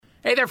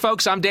Hey there,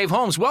 folks. I'm Dave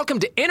Holmes. Welcome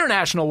to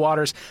International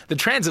Waters, the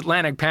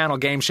transatlantic panel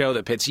game show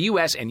that pits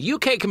U.S. and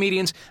U.K.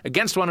 comedians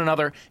against one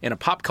another in a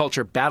pop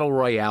culture battle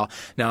royale.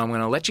 Now, I'm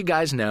going to let you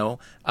guys know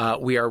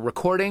we are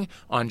recording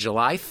on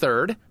July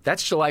 3rd.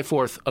 That's July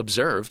 4th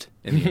observed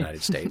in the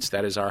United States.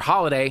 That is our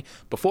holiday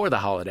before the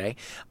holiday.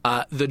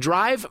 The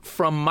drive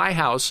from my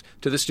house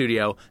to the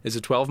studio is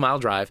a 12-mile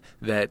drive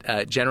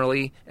that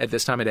generally at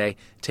this time of day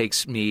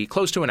takes me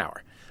close to an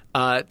hour.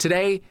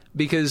 Today,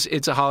 because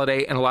it's a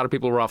holiday and a lot of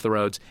people were off the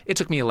roads, it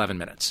took me 11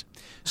 minutes.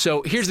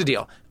 So here's the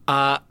deal.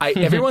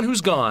 Everyone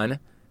who's gone,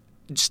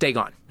 stay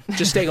gone.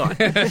 Just stay gone.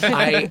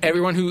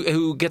 Everyone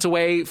who gets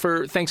away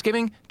for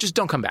Thanksgiving, just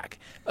don't come back.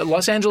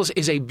 Los Angeles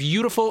is a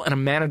beautiful and a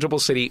manageable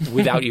city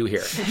without you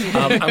here.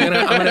 I'm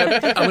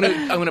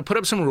gonna put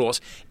up some rules.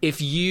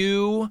 If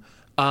you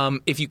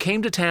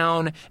came to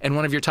town and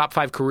one of your top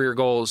 5 career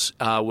goals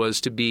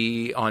was to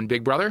be on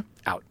Big Brother,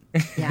 out.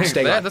 Yeah.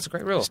 Stay gone. That's a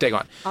great rule. Stay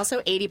gone. Also,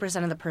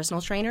 80% of the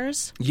personal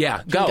trainers.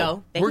 Yeah,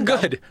 go. We're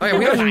good. Oh, yeah,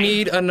 we don't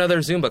need another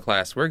Zumba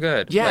class. We're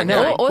good. Yeah,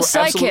 no. Or we're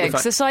psychics.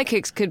 fine. The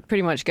psychics could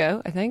pretty much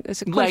go, I think.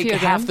 There's Like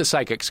half the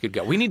psychics could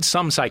go. We need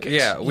some psychics.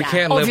 Yeah, we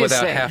can't live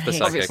without half the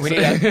psychics. We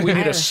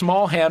need a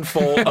small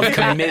handful of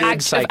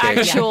committed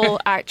psychics.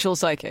 Actual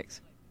psychics.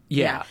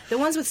 Yeah. The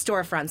ones with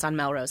storefronts on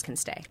Melrose can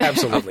stay.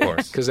 Absolutely. Of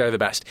course. Because they're the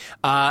best.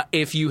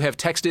 If you have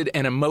texted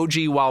an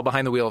emoji while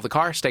behind the wheel of the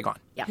car, stay gone.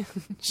 Yeah.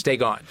 Stay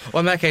gone.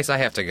 Well, in that case, I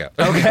have to go.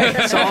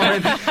 Okay,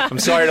 Solomon, I'm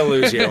sorry to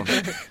lose you.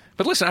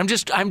 But listen, I'm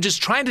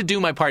just trying to do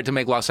my part to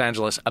make Los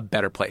Angeles a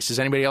better place. Does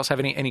anybody else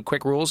have any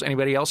quick rules?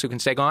 Anybody else who can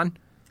stay gone?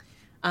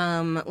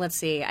 Let's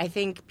see. I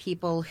think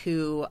people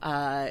who,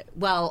 a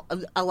lot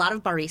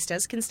of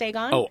baristas can stay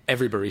gone. Oh,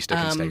 every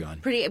barista can stay gone.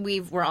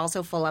 We're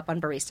also full up on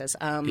baristas.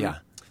 Yeah.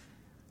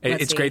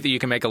 It's great that you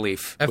can make a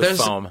leaf with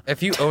foam.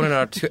 If you own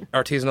an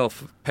artisanal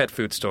pet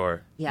food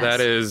store, yes.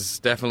 That is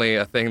definitely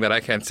a thing that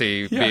I can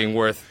see being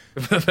worth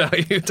the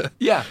value.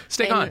 Yeah,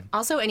 stay gone.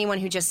 Also, anyone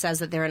who just says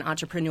that they're an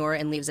entrepreneur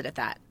and leaves it at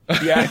that.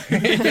 Yeah.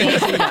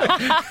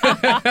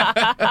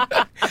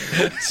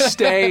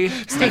 Stay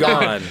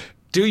gone.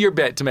 Do your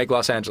bit to make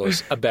Los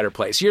Angeles a better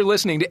place. You're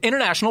listening to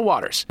International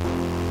Waters.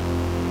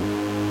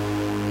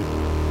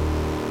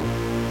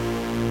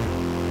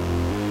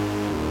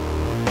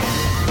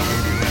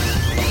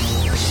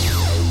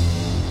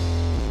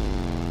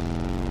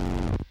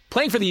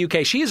 Playing for the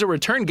UK, she is a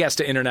return guest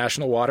to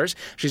International Waters.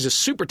 She's a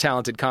super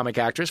talented comic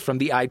actress from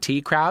the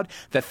IT crowd,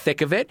 The Thick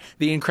of It,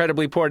 The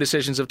Incredibly Poor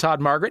Decisions of Todd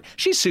Margaret.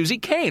 She's Susie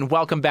Kane.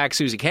 Welcome back,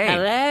 Susie Kane.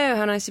 Hello,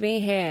 how nice to be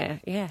here.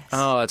 Yes.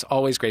 Oh, it's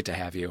always great to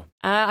have you.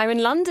 I'm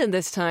in London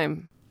this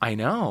time. I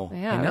know.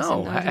 Yeah, I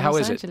know. I was in How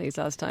Los is it? Angeles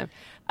last time.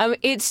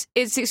 It's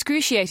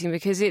excruciating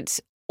because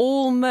it's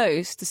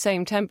almost the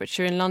same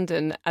temperature in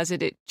London as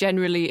it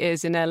generally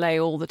is in LA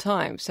all the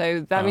time.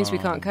 So that means we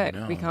can't cope.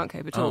 No. We can't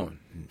cope at all. Oh,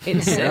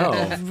 It's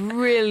no.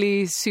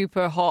 really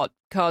super hot.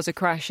 Cars are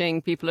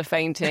crashing. People are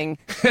fainting.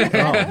 Oh,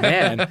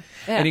 man.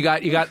 Yeah. And you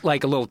got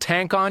like a little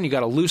tank on. You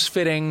got a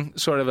loose-fitting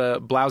sort of a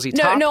blousy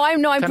top. No,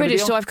 I'm kind of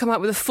British, deal? so I've come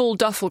up with a full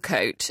duffel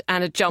coat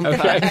and a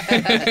jumper.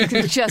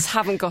 Just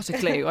haven't got a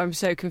clue. I'm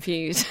so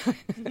confused.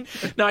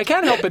 Now, I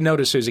can't help but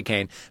notice, Susie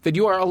Kane, that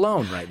you are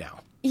alone right now.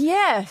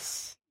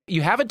 Yes.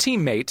 You have a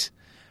teammate,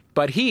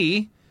 but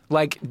he,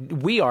 like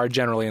we are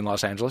generally in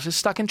Los Angeles, is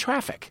stuck in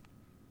traffic.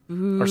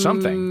 Or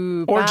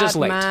something. Or just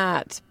late.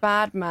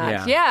 Bad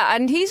Matt. Yeah,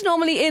 and he's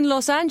normally in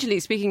Los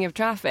Angeles, speaking of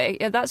traffic.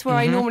 Yeah, that's where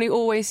I normally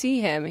always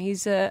see him.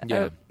 He's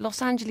a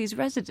Los Angeles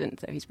resident,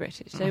 though he's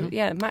British. So,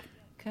 Matt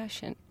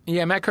Kirshen.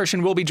 Yeah, Matt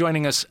Kirshen will be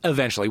joining us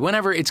eventually,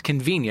 whenever it's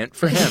convenient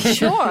for him.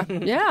 Sure,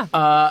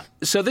 yeah.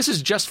 So this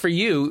is just for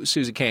you,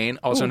 Susie Kane,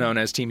 also known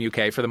as Team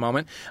UK for the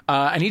moment.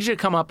 I need you to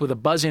come up with a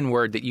buzz-in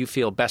word that you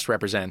feel best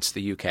represents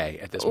the UK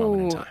at this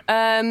moment in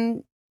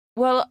time.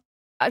 Well,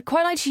 I'd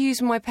quite like to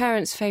use my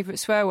parents' favourite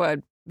swear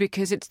word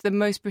because it's the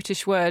most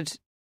British word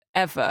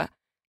ever.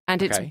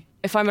 And it's,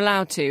 if I'm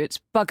allowed to, it's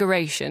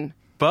buggeration.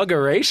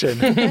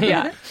 Buggeration?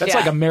 Yeah. That's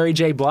like a Mary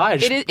J.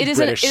 Blige it is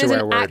British an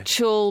swear word.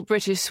 actual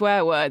British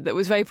swear word that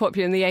was very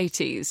popular in the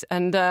 80s.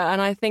 And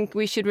I think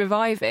we should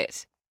revive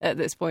it at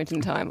this point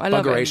in time. I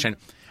love it. Buggeration.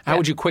 How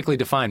would you quickly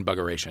define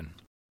buggeration?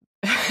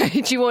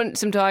 Do you want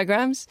some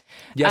diagrams?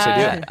 Yes,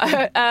 I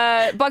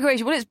do.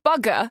 Buggeration. Well, it's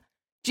bugger.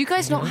 Do you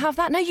guys not have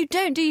that? No, you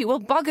don't, do you? Well,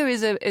 bugger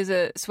is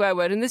a swear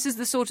word, and this is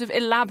the sort of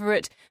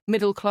elaborate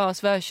middle-class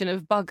version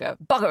of bugger.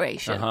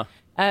 Buggeration.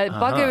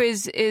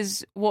 Bugger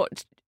is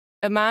what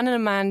a man and a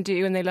man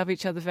do, and they love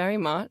each other very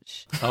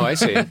much. Oh, I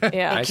see.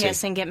 Yeah. I Kiss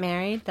see. and get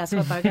married? That's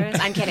what bugger is?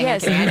 I'm kidding.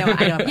 Yes. I'm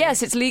kidding. I know.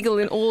 Yes, it's legal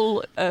in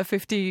all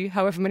 50,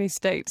 however many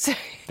states.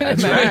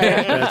 That's right.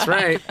 That's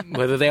right.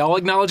 Whether they all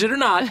acknowledge it or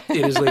not,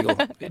 it is legal.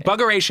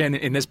 Buggeration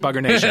in this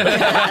bugger nation. All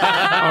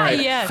right.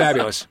 Yes.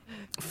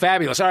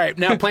 Fabulous. All right,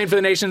 now playing for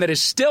the nation that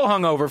is still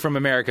hungover from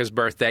America's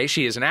birthday.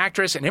 She is an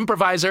actress, an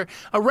improviser,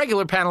 a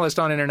regular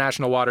panelist on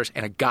International Waters,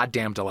 and a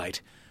goddamn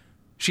delight.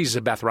 She's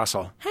Zabeth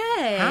Russell.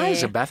 Hey. Hi,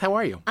 Zabeth. How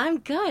are you? I'm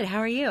good. How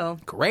are you?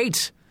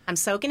 Great. I'm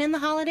soaking in the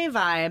holiday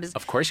vibes.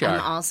 Of course you are.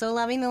 I'm also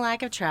loving the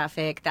lack of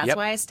traffic. That's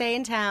why I stay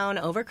in town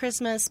over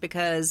Christmas,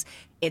 because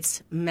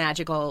it's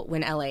magical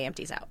when LA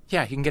empties out.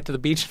 Yeah, you can get to the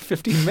beach in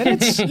 15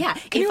 minutes. Yeah,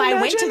 Can if you I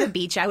went imagine? to the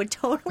beach, I would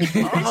totally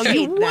Oh, appreciate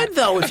you that. would,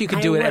 though, if you could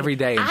I do it would. every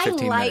day in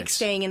 15 I like minutes.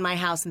 staying in my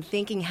house and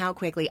thinking how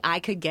quickly I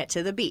could get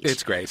to the beach.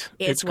 It's great.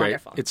 It's great.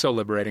 wonderful. It's so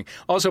liberating.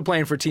 Also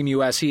playing for Team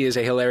US, he is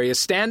a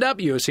hilarious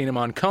stand-up. You have seen him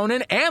on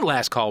Conan and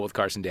Last Call with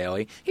Carson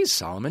Daly. He's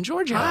Solomon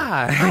Giorgio.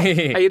 Hi.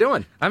 How you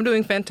doing? I'm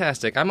doing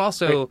fantastic. I'm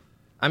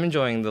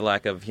enjoying the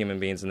lack of human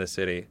beings in this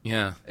city.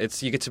 Yeah.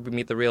 You get to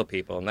meet the real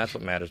people, and that's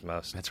what matters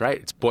most. That's right.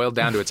 It's boiled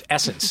down to its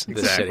essence, this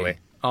Exactly. city.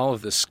 All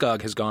of the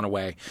scug has gone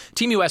away.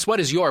 Team US, what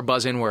is your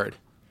buzz-in word?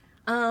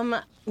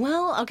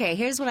 Well, okay,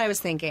 here's what I was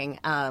thinking.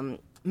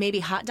 Maybe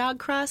hot dog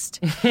crust.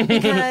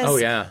 Because Oh,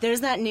 yeah.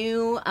 there's that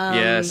new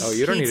Yes. Oh,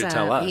 you don't need to pizza.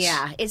 tell us.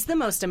 Yeah, it's the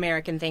most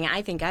American thing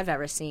I think I've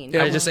ever seen.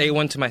 I just ate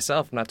one to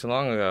myself not too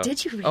long ago.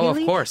 Did you really? Oh, of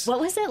course. What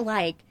was it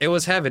like? It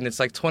was heaven. It's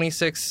like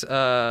 26 pigs in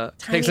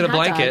a hot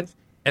blanket, dogs.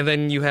 and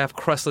then you have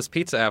crustless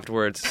pizza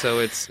afterwards. So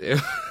it's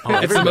it's the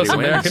Everybody most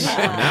wins American. on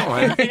that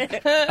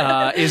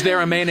one. Is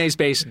there a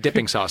mayonnaise-based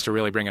dipping sauce to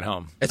really bring it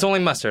home? It's only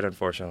mustard,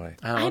 unfortunately.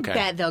 Oh, okay. I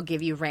bet they'll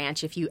give you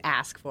ranch if you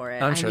ask for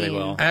it. I'm sure they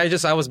will.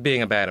 I was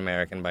being a bad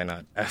American by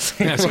not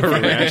asking That's for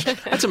ranch.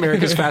 ranch. That's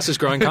America's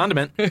fastest-growing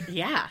condiment.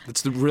 Yeah.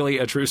 It's really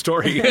a true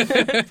story.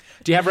 Do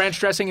you have ranch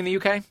dressing in the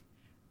UK?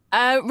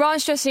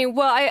 Ranch dressing,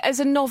 as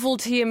a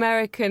novelty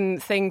American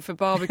thing for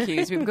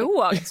barbecues, people go,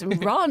 "Oh, some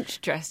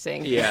ranch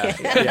dressing." Yeah.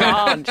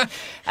 Ranch.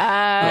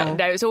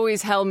 No, it's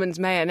always Hellman's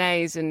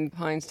mayonnaise and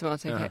Heinz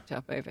tomato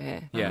ketchup over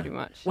here, Yeah. pretty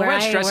much. Well,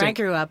 ranch Where dressing- I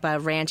grew up,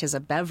 ranch is a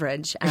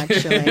beverage,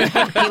 actually.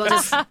 People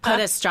just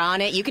put a straw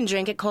in it. You can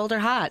drink it cold or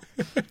hot.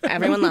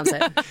 Everyone loves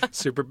it.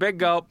 Super big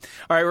gulp.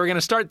 All right, we're going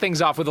to start things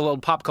off with a little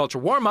pop culture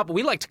warm-up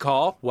we like to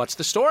call What's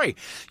the Story?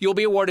 You'll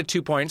be awarded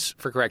 2 points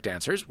for correct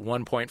answers,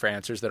 1 point for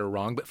answers that are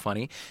wrong but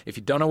funny. If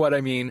you don't know what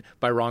I mean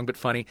by wrong but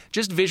funny,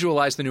 just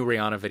visualize the new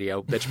Rihanna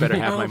video, Bitch Better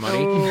Have My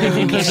Money.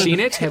 Have you seen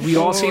it? Have we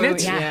all seen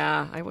it?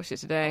 Yeah, I watched it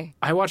today.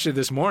 I watched it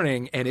this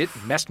morning, and it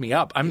messed me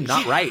up. I'm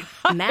not right.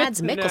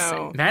 Mads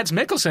Mikkelsen. Mads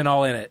Mikkelsen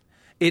all in it.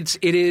 It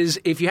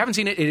is, if you haven't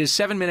seen it, it is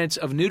 7 minutes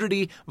of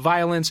nudity,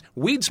 violence,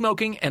 weed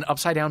smoking, and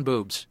upside-down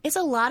boobs. It's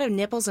a lot of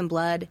nipples and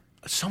blood.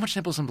 So much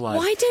nipples and blood.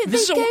 Why don't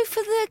This they is a- go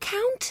for the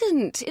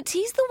accountant?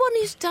 He's the one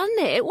who's done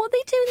it. What are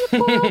they doing the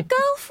poor old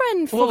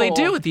girlfriend for? Well, they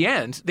do at the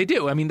end. They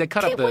do. I mean, they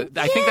cut up the...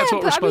 I think that's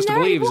what we're supposed to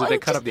believe, is that they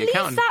cut up the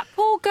accountant. Leave that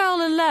poor girl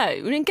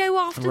alone and go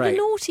after Right. the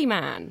naughty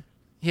man.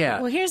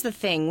 Yeah. Well, here's the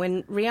thing.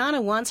 When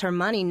Rihanna wants her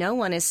money, no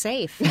one is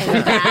safe.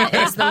 And that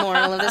is the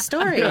moral of the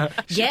story.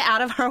 Get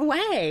out of her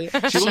way.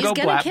 She She's will go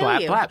going blap, to kill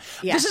blap, you.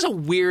 blap. Yeah. This is a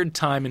weird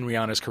time in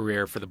Rihanna's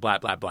career for the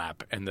blap, blap,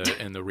 blap and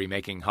the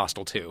remaking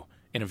Hostel 2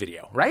 in a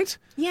video, right?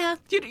 Yeah.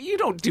 You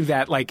don't do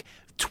that like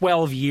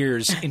 12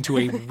 years into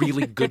a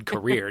really good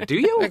career, do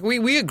you? Like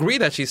we agree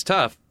that she's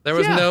tough. There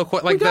was Yeah, no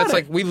we got that's it.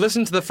 like we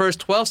listened to the first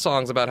 12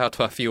 songs about how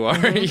tough you are.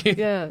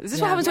 Yeah. Is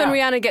this what happens when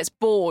Rihanna gets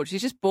bored?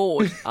 She's just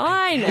bored.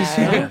 I know.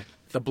 Yeah.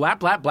 The blap,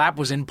 blap, blap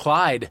was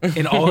implied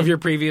in all of your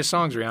previous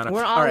songs, Rihanna.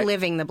 We're all right.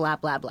 living the blah,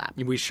 blah, blah.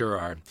 We sure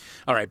are.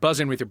 All right, buzz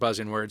in with your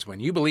buzz-in words when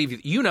you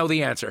believe you know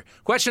the answer.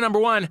 Question number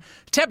 1,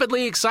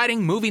 tepidly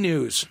exciting movie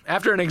news.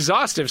 After an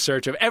exhaustive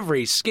search of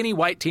every skinny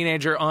white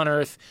teenager on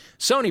Earth,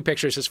 Sony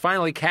Pictures has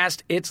finally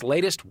cast its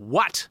latest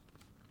what?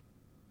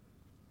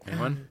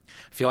 Anyone?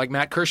 I feel like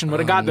Matt Kirshen would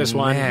have got this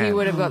one. man. He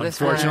would have got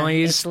this one.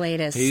 Unfortunately, It's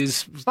latest.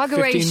 he's 15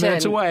 Buggeration.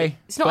 minutes away.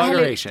 It's not Hello,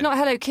 Buggeration. it's not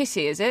Hello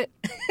Kitty, is it?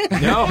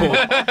 No.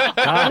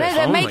 I know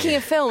they're making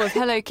a film of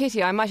Hello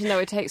Kitty. I imagine that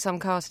would take some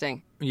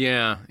casting.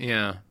 Yeah,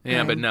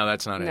 but no,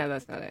 that's not it. No,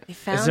 that's not it. They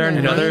found Is there the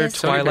another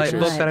latest Twilight Pictures.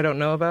 book that I don't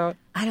know about?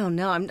 I don't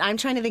know. I'm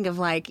trying to think of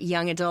like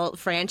young adult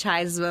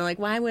franchises. Where I'm like,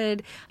 why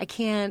would I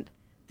can't?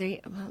 I'm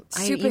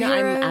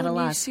Superhero, at a new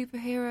loss.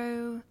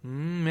 superhero.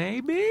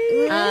 Maybe.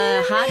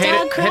 Hot Hey,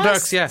 dog Hey, crust.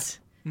 Ducks, yes.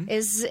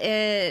 Is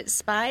it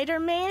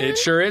Spider-Man? It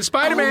sure is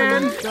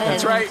Spider-Man. Oh my God.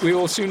 That's right. We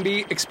will soon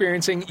be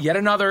experiencing yet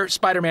another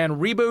Spider-Man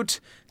reboot.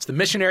 It's the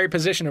missionary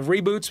position of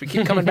reboots. We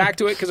keep coming back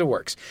to it because it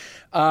works.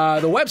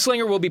 The web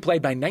slinger will be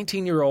played by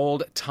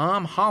 19-year-old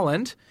Tom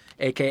Holland,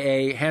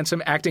 a.k.a.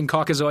 handsome acting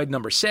Caucasoid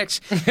number 6.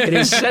 It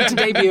is set to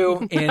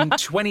debut in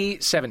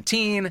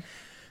 2017.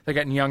 They're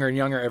getting younger and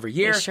younger every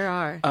year. They sure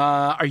are.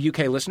 Our UK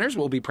listeners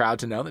will be proud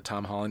to know that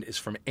Tom Holland is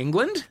from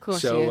England. Of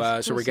course so, he is.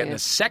 Of so we're course getting he the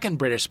is. second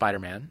British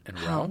Spider-Man in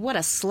a row. Oh, what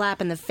a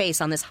slap in the face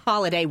on this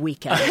holiday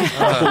weekend.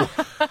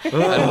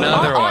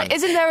 Another one.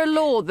 Isn't there a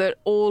law that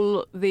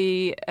all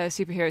the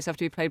superheroes have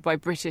to be played by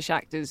British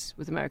actors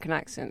with American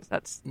accents?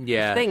 That's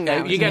Yeah, the thing now.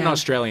 you isn't get it? an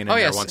Australian in Oh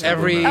there yes, once in a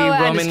every blue moon. Oh,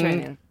 and Roman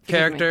Australian.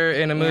 character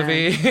in a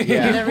movie.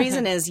 The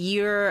reason is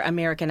your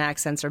American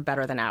accents are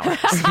better than ours.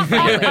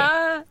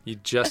 You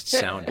just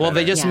sound Well,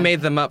 they better. just Yeah.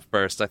 made them up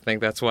first. I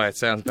think that's why it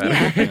sounds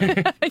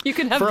better. You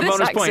can have For a this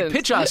bonus accent. point,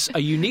 pitch us a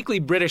uniquely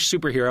British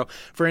superhero.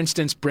 For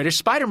instance, British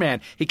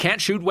Spider-Man. He can't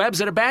shoot webs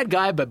at a bad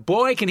guy, but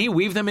boy, can he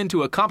weave them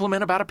into a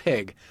compliment about a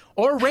pig.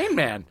 Or Rain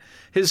Man.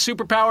 His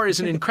superpower is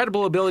an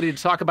incredible ability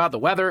to talk about the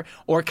weather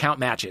or count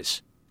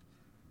matches.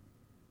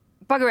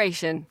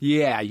 Buggeration.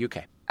 Yeah,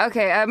 UK.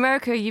 Okay,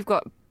 America, you've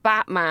got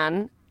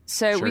Batman,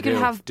 so Sure we can do.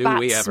 have Do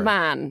we ever.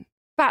 Batsman.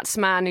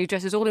 batsman who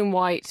dresses all in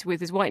white with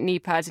his white knee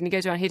pads, and he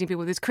goes around hitting people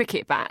with his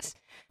cricket bat.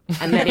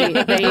 And then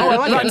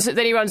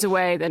he runs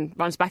away, then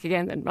runs back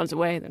again, then runs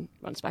away, then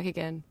runs back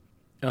again.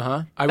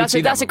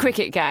 That's a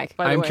cricket gag,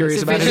 by the way. I'm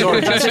curious about his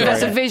origin story.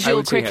 That's a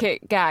visual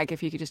cricket gag,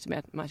 if you could just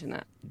imagine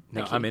that.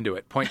 No, I'm into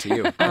it. Point to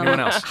you. Anyone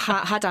else?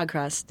 Hot dog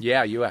crust.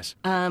 Yeah, U.S.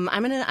 I'm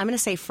gonna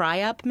say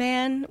fry up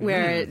man,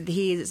 where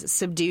he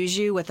subdues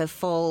you with a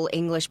full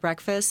English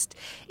breakfast.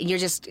 You're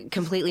just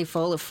completely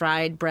full of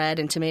fried bread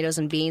and tomatoes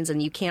and beans,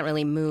 and you can't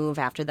really move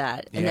after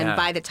that. And then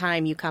by the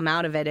time you come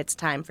out of it, it's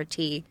time for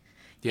tea.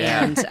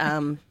 Yeah.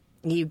 And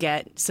you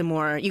get some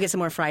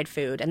more fried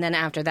food, and then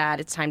after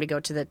that, it's time to go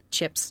to the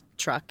chips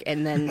truck.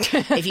 And then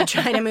if you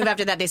try to move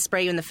after that, they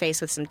spray you in the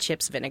face with some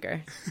chips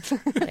vinegar.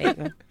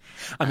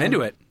 I'm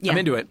into it. Yeah. I'm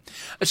into it.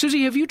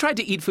 Susie, have you tried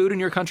to eat food in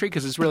your country?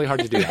 Because it's really hard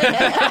to do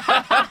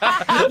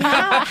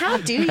that. How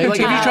do you? Have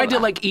you tried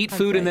to eat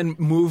food and then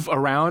move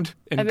around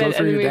and go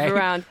through your day? Move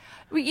around.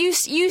 Well,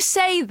 you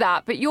say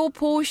that, but your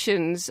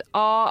portions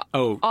are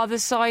the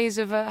size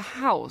of a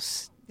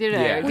house. You know,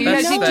 Yeah. do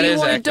you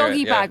want a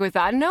doggy bag with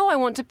that? No, I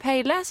want to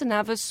pay less and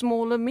have a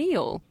smaller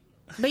meal.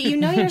 But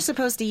you're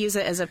supposed to use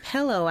it as a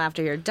pillow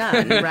after you're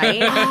done,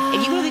 right?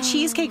 If you go to the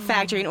Cheesecake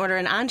Factory and order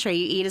an entree,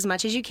 you eat as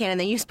much as you can, and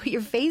then you just put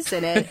your face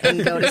in it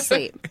and go to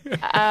sleep.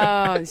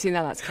 Oh, see,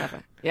 now that's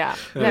clever. Yeah.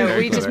 No,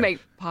 Very we just clever. make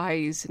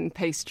pies and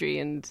pastry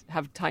and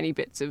have tiny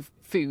bits of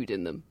food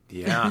in them.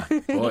 Yeah.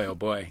 Boy, oh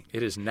boy.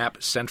 It is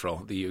nap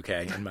central, the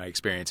UK, in my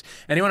experience.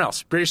 Anyone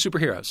else? British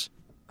superheroes?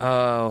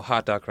 Oh,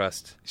 hot dog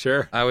crust.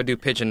 Sure. I would do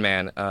Pigeon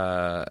Man.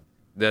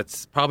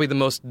 That's probably the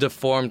most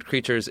deformed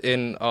creatures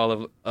in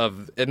all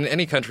of in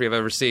any country I've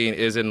ever seen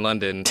is in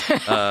London.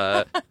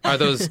 Are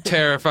those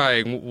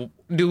terrifying?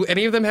 Do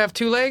any of them have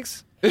 2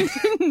 legs?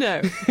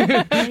 No.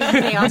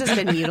 They all just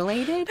been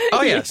mutilated?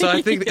 Oh, yeah. So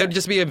I think it'd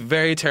just be a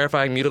very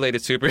terrifying,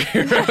 mutilated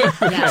superhero.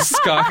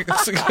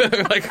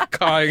 like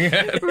cawing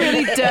at.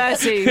 Really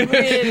dirty.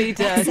 Really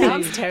dirty.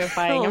 Sounds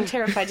terrifying. I'm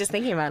terrified just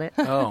thinking about it.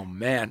 Oh,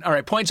 man. All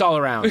right, points all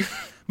around.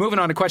 Moving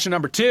on to question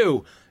number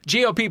 2.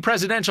 GOP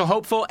presidential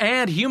hopeful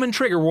and human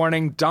trigger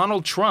warning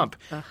Donald Trump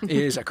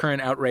is a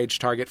current outrage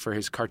target for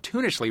his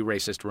cartoonishly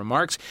racist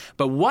remarks.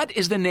 But what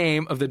is the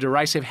name of the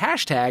derisive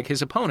hashtag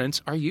his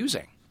opponents are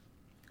using?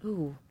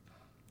 Ooh.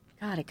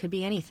 God, it could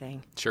be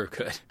anything. Sure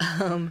could.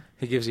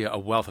 He gives you a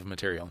wealth of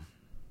material.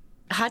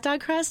 Hot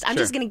dog crust? I'm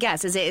Sure. just going to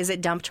guess. Is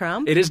it Dump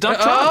Trump? It is Dump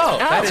Trump. Oh,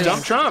 That is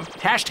Dump Trump.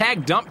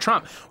 Hashtag Dump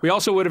Trump. We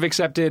also would have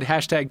accepted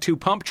hashtag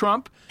 2Pump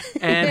Trump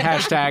and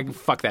hashtag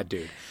Fuck That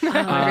Dude.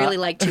 I really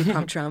like 2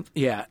 Pump Trump.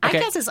 Yeah. I Okay.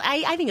 guess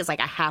I think it's like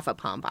a half a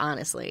pump,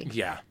 honestly.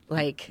 Yeah.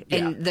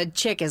 And the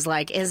chick is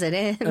like, is it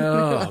in?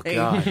 Oh,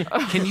 God.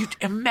 Can you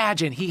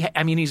imagine? He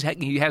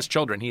has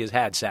children. He has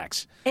had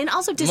sex. And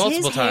also, does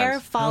Multiple his hair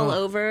times. fall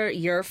over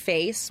your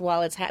face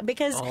while it's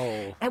because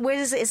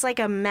it's like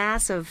a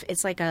massive,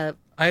 it's like a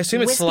I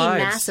assume it wispy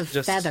slides. mass of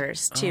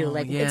feathers too.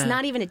 yeah.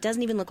 It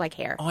doesn't even look like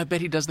hair. Oh, I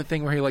bet he does the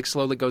thing where he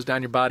slowly goes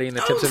down your body and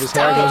the tips of his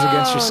hair goes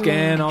against your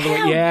skin all the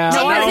way. Yeah.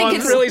 No, I think I'm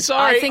it's- really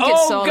sorry. I think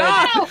it's solid.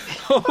 God.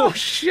 Oh,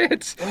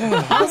 shit.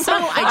 Also,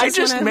 I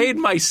just made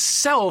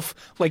myself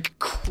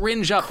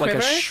cringe up like a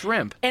Quiver?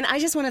 shrimp. And I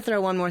just want to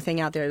throw one more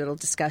thing out there that'll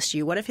disgust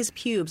you. What if his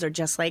pubes are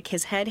just like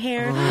his head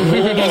hair?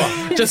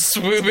 Just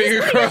swooping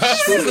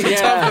across.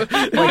 Yeah.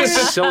 Like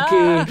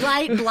silky.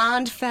 Light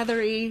blonde,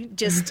 feathery,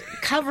 just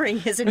covering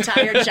his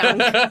entire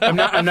junk. I'm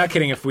not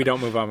kidding. If we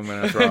don't move on, I'm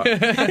going to throw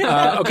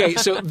up. Okay,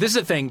 so this is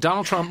the thing.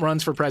 Donald Trump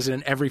runs for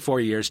president every 4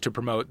 years to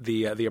promote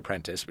the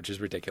Apprentice, which is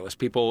ridiculous.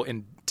 People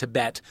in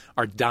Tibet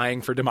are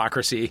dying for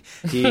democracy.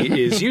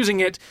 He is using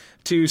it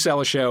to sell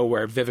a show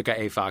where Vivica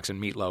A. Fox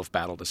and Meatloaf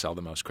battle to sell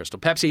the most Crystal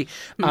Pepsi.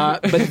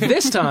 But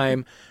this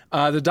time,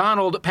 the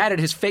Donald padded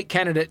his fake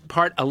candidate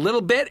part a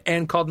little bit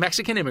and called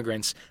Mexican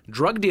immigrants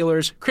drug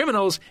dealers,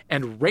 criminals,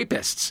 and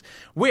rapists,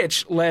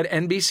 which led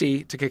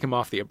NBC to kick him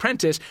off The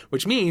Apprentice,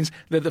 which means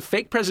that the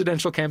fake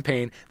presidential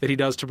campaign that he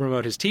does to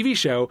promote his TV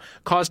show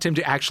caused him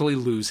to actually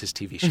lose his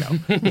TV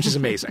show, which is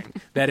amazing.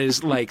 That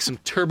is like some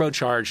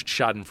turbocharged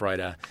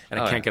schadenfreude, and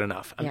I can't get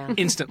enough. I'm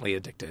instantly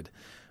addicted.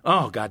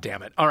 Oh, God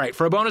damn it. All right,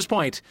 for a bonus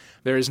point,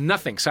 there is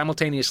nothing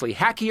simultaneously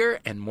hackier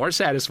and more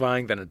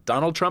satisfying than a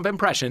Donald Trump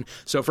impression.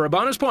 So for a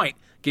bonus point,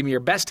 give me your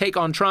best take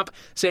on Trump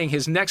saying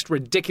his next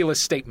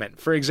ridiculous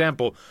statement. For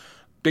example,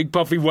 big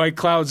puffy white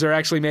clouds are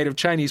actually made of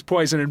Chinese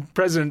poison and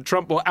President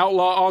Trump will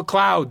outlaw all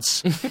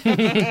clouds.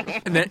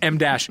 And then M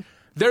dash,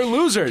 they're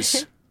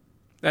losers.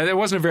 That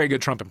wasn't a very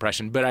good Trump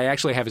impression, but I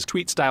actually have his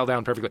tweet style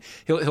down perfectly.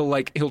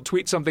 He'll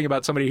tweet something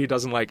about somebody he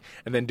doesn't like,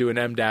 and then do an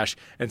M dash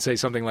and say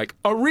something like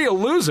 "a real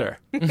loser."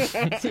 I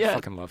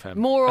fucking love him.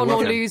 Moron I or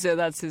love him. loser,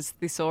 that's his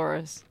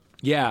thesaurus.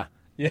 Yeah.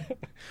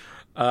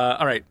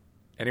 All right.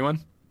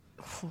 Anyone?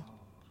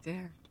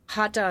 Dear.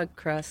 Hot dog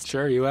crust.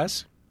 Sure.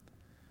 U.S.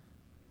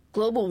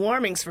 Global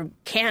warming's from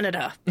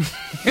Canada. That's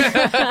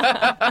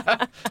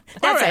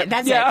right. it.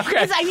 That's Yeah, it.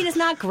 okay. It's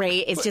not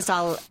great. It's just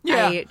all.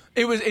 Yeah.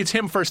 It's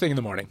him first thing in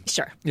the morning.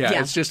 Sure.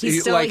 Yeah. It's just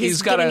he's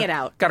he's got getting it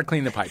out. to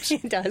clean the pipes. He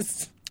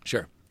does.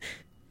 Sure.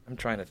 I'm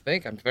trying to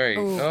think. I'm very.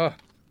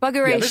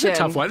 Buggeration. Yeah, this is a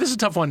tough one. This is a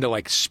tough one to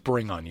like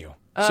spring on you,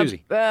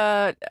 Susie.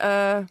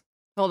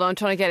 Hold on, I'm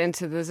trying to get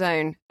into the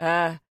zone.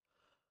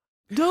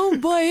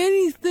 Don't buy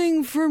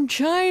anything from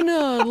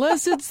China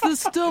unless it's the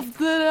stuff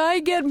that I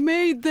get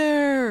made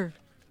there.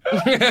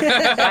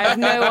 I have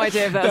no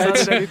idea if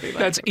that's anything like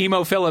That's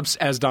Emo Phillips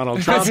as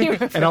Donald Trump,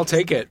 and I'll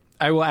take it.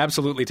 I will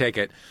absolutely take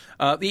it.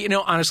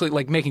 Honestly,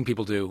 like making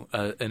people do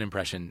an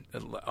impression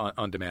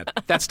on demand,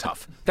 that's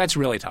tough. That's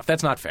really tough.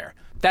 That's not fair.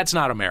 That's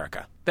not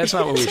America. That's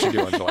not what we should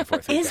do on July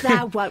 4th. Is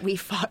that what we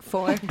fought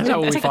for? That's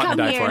what we fought and come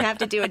died here for. and have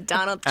to do a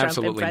Donald Trump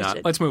Absolutely impression.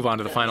 not. Let's move on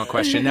to the final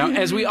question. Now,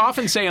 as we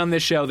often say on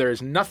this show, there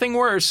is nothing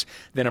worse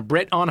than a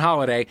Brit on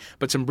holiday,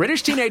 but some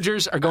British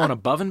teenagers are going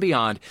above and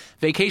beyond.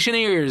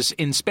 Vacationers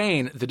in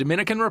Spain, the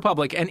Dominican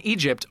Republic, and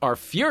Egypt are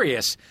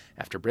furious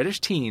after British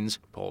teens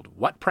pulled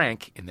what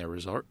prank in their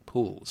resort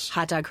pools?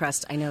 Hot dog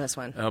crust. I know this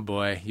one. Oh,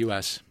 boy.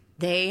 U.S.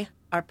 They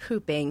are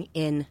pooping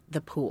in the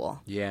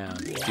pool. Yeah.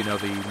 Do you know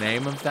the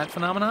name of that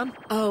phenomenon?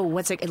 Oh,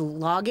 what's it?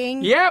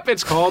 Logging? Yep,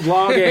 it's called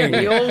logging.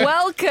 You're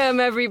welcome,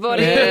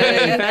 everybody.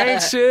 Hey,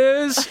 thanks,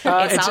 Sis. It's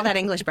all that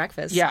English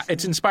breakfast. Yeah,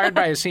 it's inspired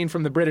by a scene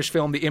from the British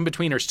film The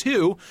Inbetweeners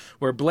 2,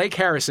 where Blake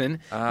Harrison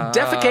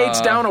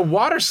defecates down a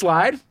water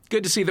slide.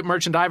 Good to see that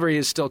Merchant Ivory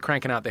is still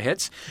cranking out the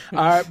hits.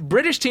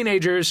 British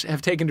teenagers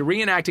have taken to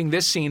reenacting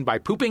this scene by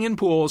pooping in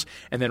pools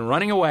and then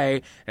running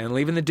away and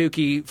leaving the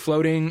dookie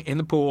floating in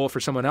the pool for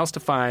someone else to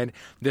find.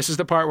 This is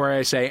the part where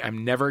I say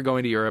I'm never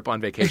going to Europe on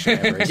vacation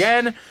ever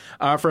again.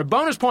 For a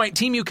bonus point,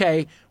 Team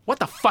UK, what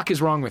the fuck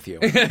is wrong with you?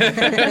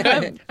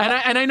 and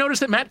I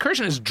noticed that Matt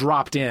Kirshen has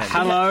dropped in.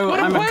 Hello, what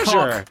a I'm pleasure.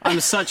 a cock. I'm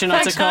such an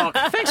utter cock.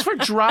 Thanks for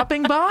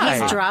dropping by.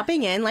 He's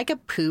dropping in like a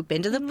poop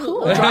into the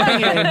pool.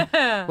 Dropping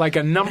in like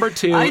a number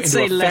 2 I'd into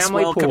say a less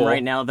family welcome pool.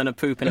 right now than a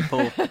poop in a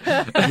pool.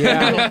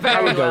 Yeah,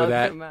 I would go with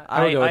that. welcome,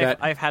 I would go with that.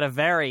 I've had a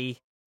very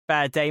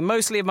bad day,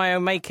 mostly of my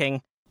own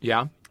making.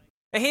 Yeah.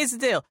 But here's the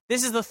deal.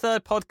 This is the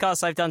third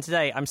podcast I've done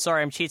today. I'm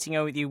sorry I'm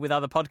cheating with you with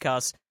other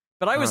podcasts,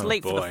 but I was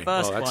late for the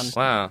first one.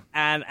 Wow.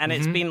 And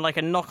it's been like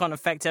a knock-on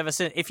effect ever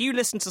since. If you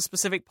listen to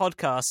specific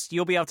podcasts,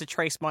 you'll be able to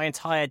trace my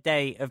entire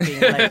day of being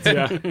late.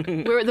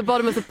 We're at the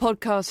bottom of the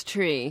podcast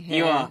tree.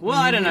 You are. Well,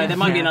 I don't know. There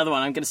might be another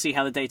one. I'm going to see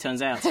how the day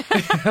turns out. Oh,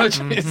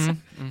 jeez.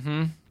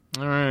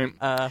 All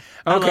right.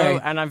 Hello,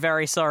 and I'm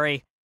very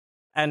sorry.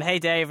 And hey,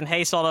 Dave, and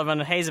hey, Solomon,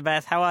 and hey,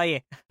 Zabeth, how are you?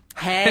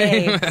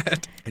 Hey.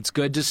 It's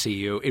good to see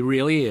you. It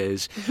really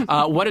is.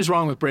 What is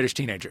wrong with British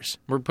teenagers?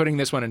 We're putting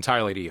this one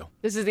entirely to you.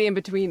 This is the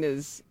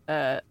Inbetweeners.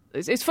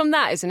 It's from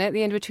that, isn't it? The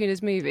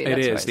Inbetweeners movie. It That's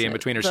is, right, the isn't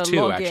it? Inbetweeners The 2,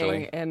 logging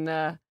actually. And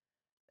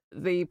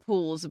the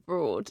pools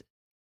abroad.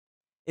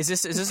 Is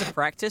this a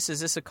practice?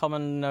 Is this a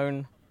common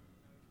known?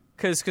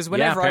 Because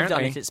whenever I've done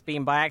apparently. it, it's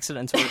been by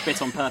accident or a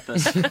bit on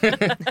purpose.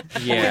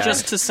 Yeah.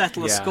 Just to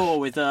settle a Yeah. score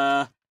with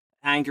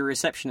angry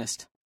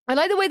receptionist. I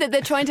like the way that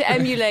they're trying to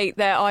emulate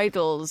their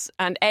idols,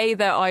 and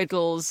their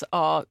idols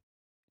are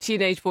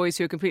teenage boys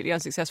who are completely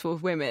unsuccessful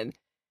with women,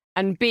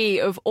 and B,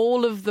 of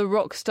all of the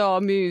rock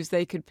star moves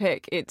they could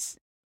pick, it's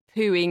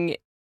pooing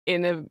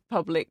in a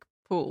public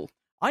pool.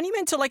 Aren't you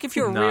meant to, like, if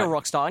you're a No. real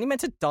rock star, aren't you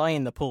meant to die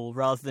in the pool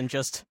rather than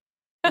just...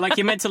 Like,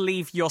 you're meant to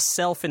leave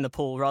yourself in the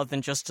pool rather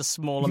than just a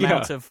small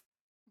amount of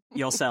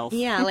yourself.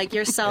 Yeah, like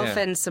yourself Yeah.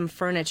 and some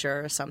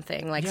furniture or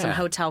something, like some Yeah.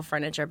 hotel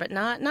furniture, but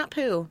not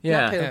poo.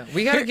 Yeah. Not poo. Yeah,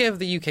 we got to give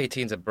the UK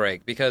teens a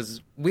break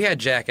because we had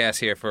Jackass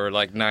here for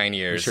like 9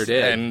 years. sure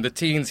did. And the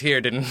teens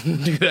here didn't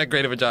do that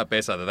great of a job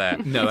based on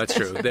that. No, that's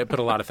true. They put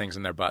a lot of things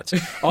in their butts.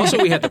 Also,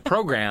 we had the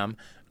program.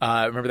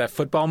 Remember that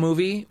football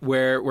movie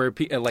where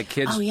like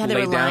kids Oh, yeah, they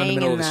laid were down in lying the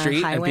middle in of the the street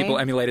and highway. people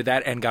emulated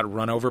that and got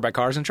run over by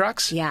cars and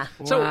trucks? Yeah.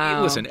 So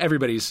Wow. listen,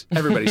 everybody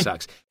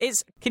sucks.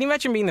 Can you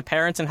imagine being the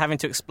parent and having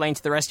to explain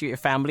to the rest of your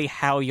family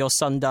how your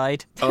son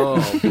died? Oh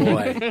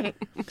boy.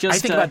 Just I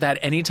think about that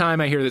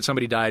anytime I hear that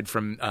somebody died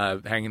from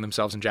hanging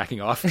themselves and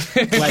jacking off.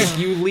 Like,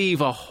 you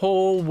leave a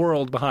whole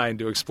world behind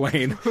to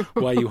explain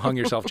why you hung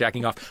yourself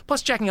jacking off.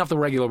 Plus, jacking off the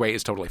regular way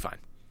is totally fine.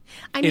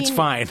 I mean, It's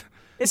fine.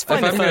 It's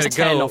fine If the I'm first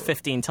gonna 10 go- or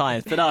 15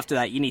 times, but after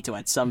that, you need to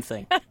add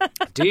something.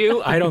 Do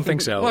you? I don't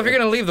think so. Well, if you're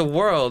going to leave the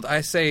world,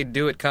 I say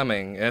do it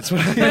coming. That's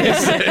what I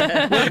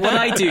say. What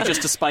I do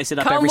just to spice it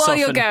up Come every while so often.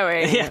 you're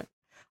going. Yeah.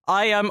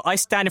 I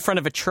stand in front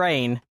of a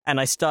train and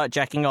I start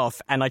jacking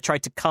off and I try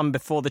to come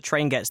before the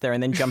train gets there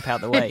and then jump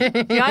out the way.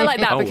 Yeah, I like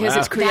that Oh, because wow.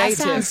 it's that creative.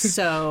 sounds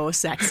so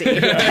sexy.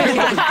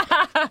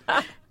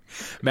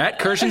 Matt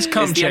Kirshen's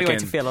cum It's the only way chicken.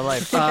 to feel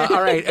alive.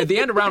 All right, at the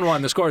end of round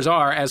one, the scores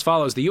are as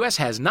follows. The U.S.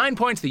 has 9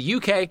 points. The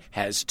UK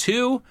has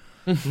 2.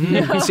 See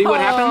what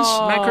happens,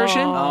 Matt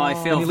Kirshen? Oh, I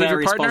feel When you leave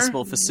very your partner?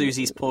 responsible for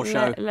Susie's poor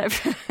show.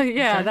 Thanks,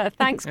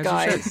 As you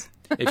guys.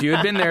 should. If you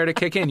had been there to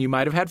kick in, you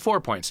might have had 4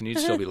 points, and you'd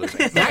still be losing.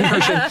 Matt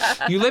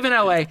Kirshen, you live in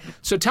L.A.,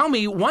 so tell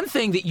me one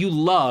thing that you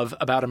love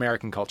about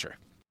American culture.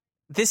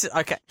 This is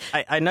okay.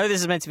 I know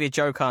this is meant to be a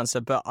joke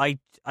answer, but I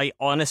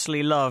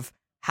honestly love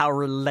how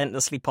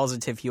relentlessly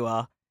positive you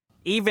are.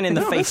 even in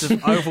the face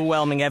of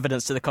overwhelming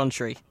evidence to the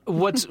contrary.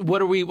 What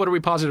are we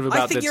positive about?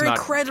 I think that's you're not...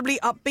 incredibly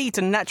upbeat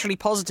and naturally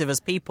positive as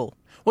people.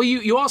 Well,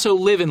 you also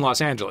live in Los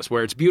Angeles,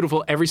 where it's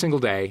beautiful every single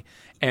day,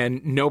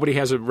 and nobody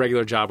has a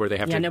regular job where they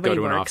have to go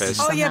to an office.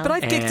 Oh, yeah, but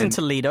I've gigged in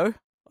Toledo.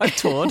 I've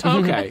toured.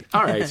 Okay,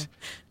 all right.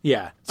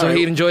 Yeah. So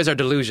he enjoys our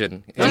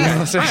delusion. Do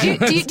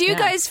you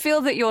guys feel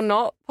that you're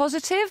not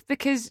positive?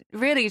 Because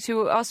really,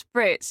 to us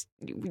Brits,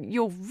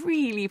 you're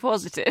really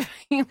positive.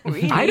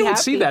 Really I don't happy.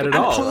 see that at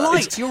all.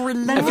 Polite. You're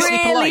relentlessly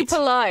Really polite.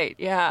 polite,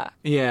 yeah.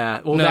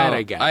 Yeah, well, No, that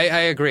I get. I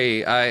agree.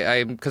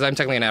 Because I'm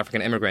technically an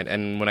African immigrant,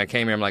 and when I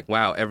came here, I'm like,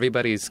 wow,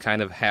 everybody's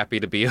kind of happy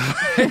to be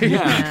alive.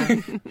 Yeah.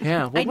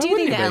 Yeah. Well, I do why think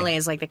wouldn't that you be? LA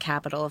is like the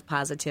capital of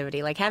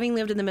positivity. Like, having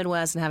lived in the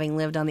Midwest and having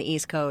lived on the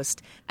East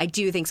Coast, I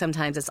do think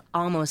sometimes it's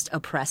almost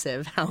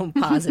oppressive how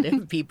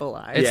positive people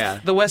are. It's Yeah.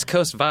 the West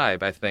Coast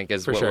vibe, I think,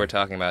 is For what sure. we're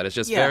talking about. It's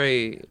just Yeah.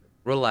 very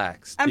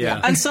relaxed.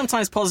 And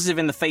sometimes positive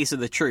in the face of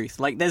the truth.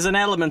 Like, there's an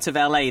element of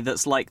LA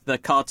that's like the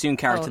cartoon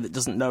character that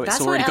doesn't know it's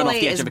That's already what gone LA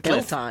off the edge is of a built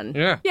cliff. on.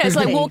 Yeah. Yeah, it's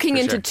like walking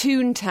For into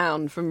sure.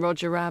 Toontown from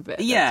Roger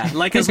Rabbit. Yeah,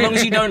 like as long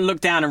as you don't look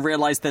down and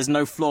realize there's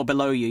no floor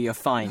below you, you're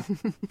fine.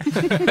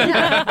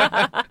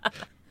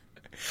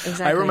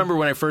 Exactly. I remember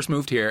when I first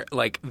moved here,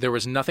 like, there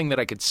was nothing that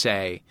I could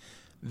say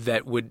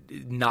that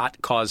would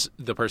not cause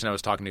the person I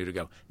was talking to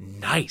go,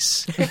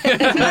 nice.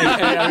 And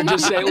I would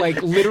just say, like,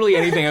 literally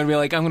anything. I'd be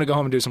like, I'm going to go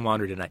home and do some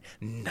laundry tonight.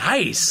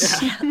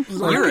 Nice.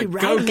 You're a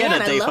go-getter,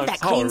 Man, I Dave. love that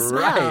clean All smell.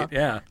 right.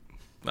 Yeah.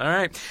 All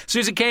right.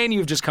 Susie Kane,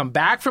 you've just come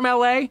back from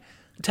L.A.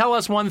 Tell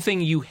us one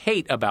thing you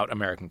hate about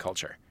American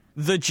culture.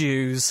 The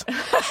Jews. Is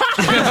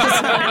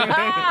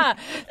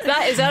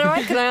that all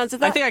right? Can I answer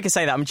that? I think I can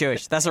say that. I'm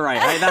Jewish. That's all right.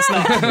 That's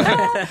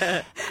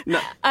not...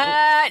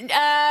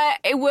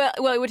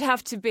 It would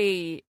have to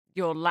be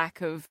your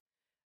lack of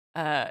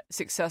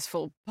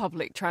successful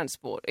public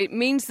transport. It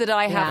means that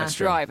I have That's to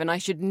drive, and I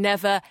should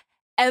never,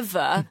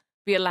 ever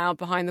be allowed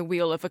behind the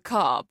wheel of a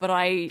car. But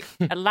I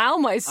allow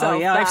myself. Oh,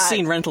 yeah, that. I've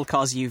seen rental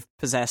cars you've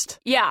possessed.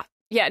 Yeah.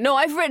 Yeah, no,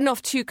 I've written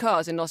off 2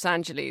 cars in Los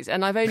Angeles,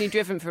 and I've only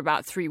driven for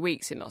about 3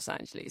 weeks in Los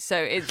Angeles. So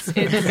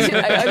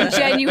I'm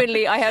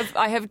genuinely, I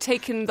have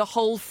taken the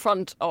whole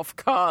front off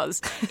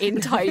cars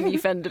in tiny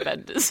fender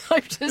benders.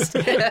 I'm just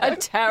a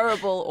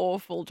terrible,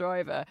 awful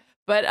driver.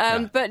 But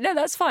no,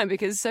 that's fine,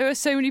 because so are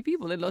so many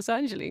people in Los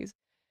Angeles.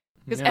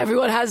 Because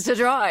everyone has to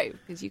drive.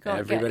 Because you can't.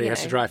 Everybody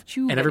has to drive.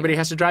 And everybody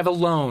has to drive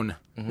alone.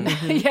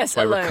 Yes,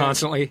 Why alone. we're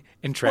constantly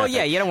in traffic. Well,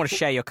 yeah, you don't want to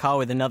share your car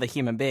with another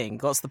human being.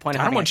 What's the point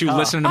of I don't having want a you car?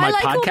 listening to my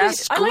podcast.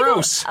 It's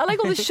gross. I like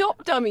all the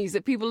shop dummies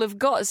that people have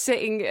got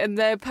sitting in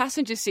their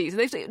passenger seats.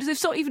 They've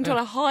not even trying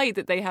to hide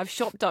that they have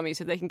shop dummies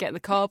so they can get in the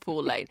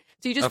carpool lane.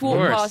 So you just Of walk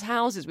course. past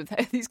houses with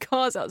these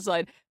cars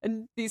outside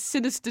and these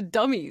sinister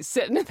dummies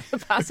sitting in the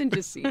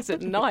passenger seats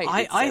at night.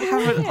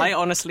 I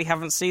honestly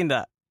haven't seen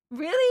that.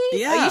 Really?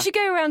 Yeah. Oh, you should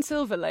go around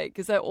Silver Lake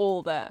because they're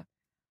all there.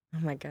 Oh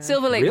my god.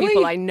 Silver Lake Really?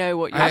 people, I know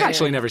what you're I've doing.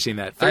 actually never seen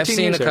that. I've 13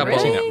 seen years a I've never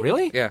couple. seen that.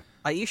 Really? Yeah.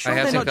 Are you sure I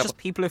have they're seen a not couple. just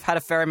people who've had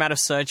a fair amount of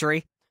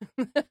surgery?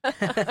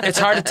 It's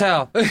hard to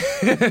tell.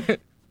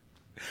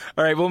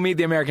 All right, we'll meet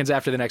the Americans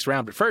after the next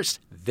round. But first,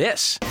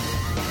 this.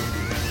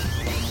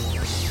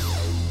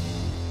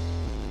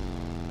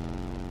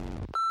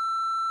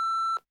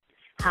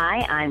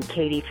 Hi, I'm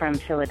Katie from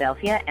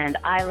Philadelphia, and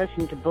I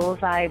listen to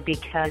Bullseye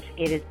because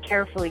it is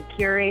carefully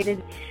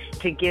curated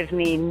to give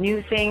me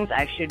new things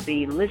I should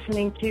be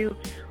listening to,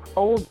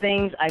 old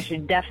things I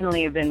should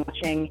definitely have been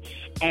watching,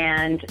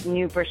 and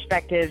new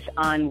perspectives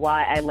on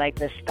why I like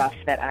the stuff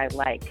that I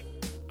like.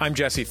 I'm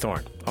Jesse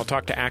Thorne. I'll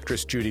talk to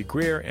actress Judy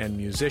Greer and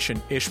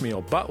musician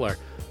Ishmael Butler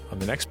on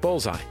the next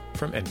Bullseye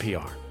from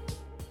NPR.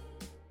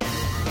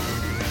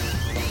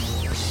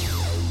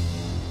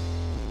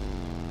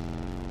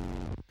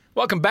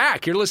 Welcome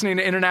back. You're listening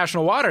to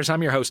International Waters.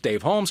 I'm your host,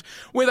 Dave Holmes.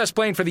 With us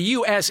playing for the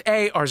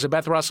USA are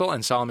Zabeth Russell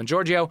and Solomon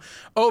Giorgio.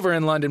 Over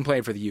in London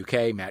playing for the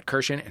UK, Matt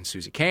Kirshen and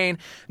Susie Kane.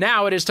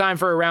 Now it is time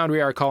for a round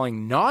we are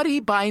calling Naughty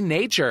by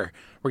Nature.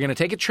 We're going to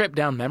take a trip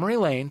down memory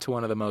lane to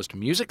one of the most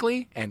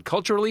musically and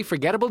culturally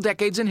forgettable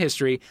decades in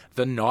history,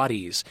 the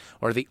noughties,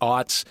 or the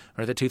aughts,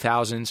 or the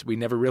 2000s. We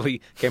never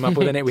really came up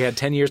with a name. We had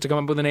 10 years to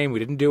come up with a name. We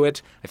didn't do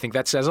it. I think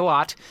that says a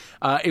lot.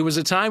 It was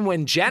a time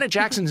when Janet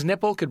Jackson's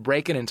nipple could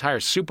break an entire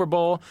Super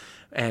Bowl,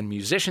 and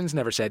musicians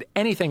never said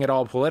anything at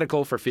all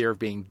political for fear of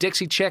being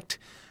Dixie-chicked.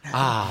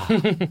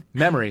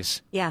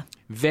 Memories. Yeah.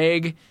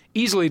 Vague,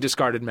 easily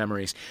discarded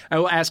memories. I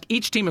will ask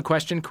each team a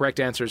question. Correct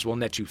answers will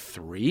net you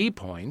 3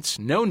 points.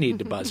 No need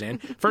to buzz in.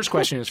 First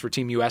question is for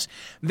Team US.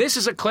 This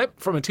is a clip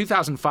from a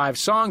 2005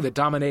 song that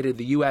dominated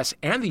the US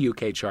and the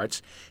UK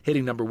charts,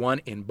 hitting number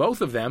 1 in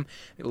both of them.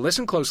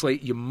 Listen closely.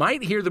 You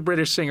might hear the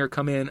British singer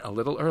come in a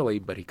little early,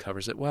 but he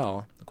covers it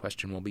well. The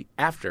question will be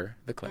after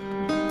the clip.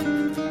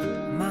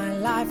 My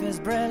life is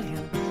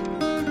brilliant.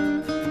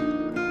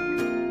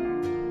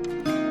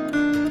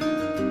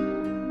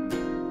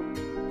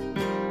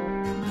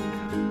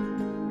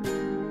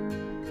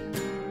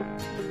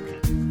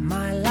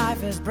 My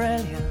life is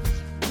brilliant.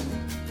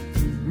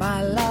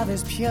 My love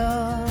is pure.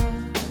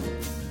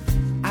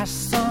 I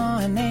saw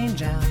an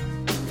angel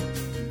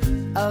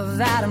Of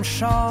that I'm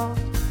sure.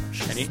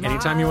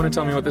 Anytime you want to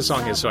tell me what this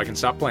song is so I can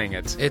stop playing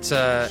it. It's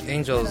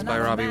Angels by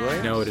Robbie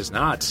Williams. No, it is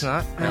not. It's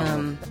not?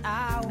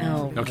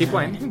 No. No, keep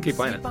playing. You can keep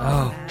playing it.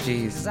 Oh,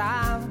 jeez.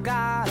 I've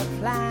got a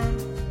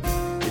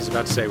plan. He's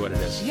about to say what it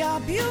is. You're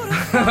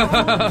beautiful.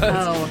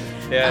 Oh.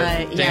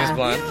 Yeah, James yeah.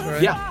 Blunt,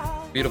 right? Yeah.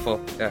 Beautiful,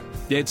 yeah.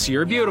 It's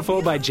You're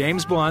Beautiful by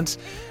James Blunt.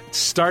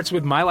 Starts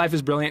with My Life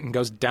is Brilliant and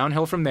goes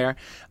downhill from there.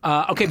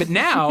 Okay, but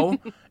now,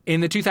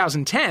 in the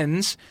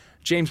 2010s,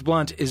 James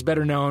Blunt is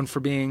better known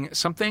for being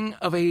something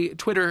of a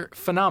Twitter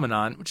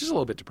phenomenon, which is a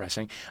little bit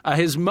depressing.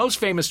 His most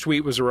famous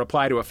tweet was a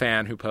reply to a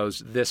fan who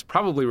posed this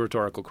probably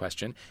rhetorical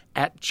question.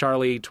 At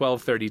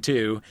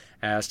Charlie1232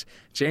 asked,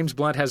 James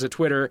Blunt has a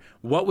Twitter.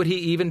 What would he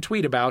even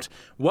tweet about?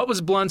 What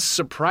was Blunt's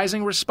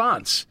surprising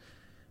response?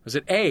 Was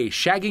it A,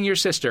 shagging your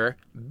sister,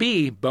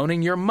 B,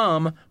 boning your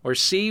mum, or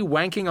C,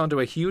 wanking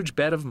onto a huge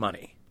bed of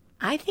money?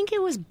 I think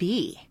it was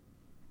B.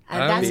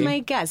 That's my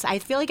guess. I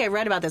feel like I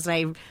read about this,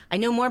 and I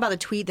know more about the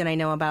tweet than I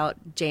know about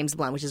James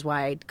Blunt, which is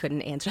why I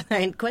couldn't answer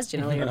that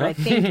question earlier. But I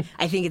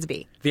think it's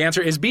B. The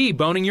answer is B,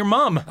 boning your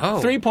mum. Oh.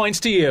 3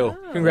 points to you.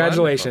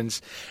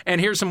 Congratulations.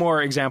 And here's some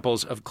more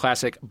examples of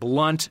classic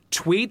Blunt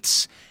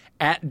tweets.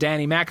 At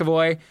Danny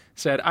McAvoy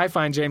said, I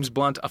find James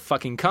Blunt a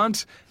fucking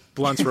cunt.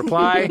 Blunt's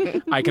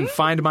reply, I can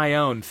find my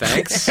own,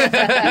 thanks. He's good,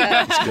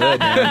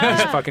 man.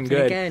 He's fucking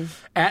good.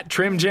 At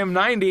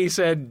TrimJim90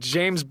 said,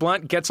 James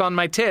Blunt gets on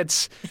my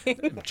tits.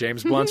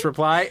 James Blunt's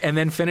reply, and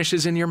then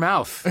finishes in your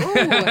mouth.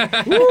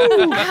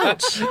 Ooh.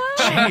 Ouch.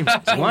 James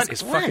Blunt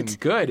is fucking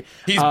good.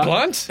 He's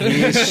blunt?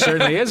 He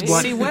certainly is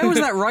blunt. See, where was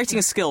that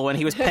writing skill when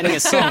he was penning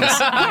his songs?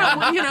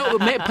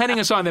 Penning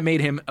a song that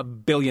made him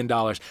 $1 billion.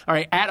 All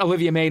right, at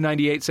Olivia May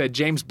 98 said,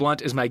 James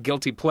Blunt is my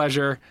guilty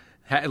pleasure.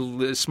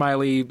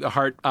 Smiley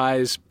heart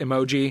eyes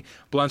emoji.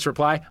 Blunt's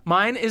reply,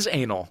 mine is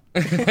anal.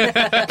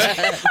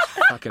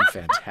 Fucking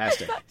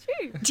fantastic.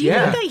 Do you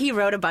think that he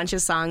wrote a bunch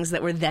of songs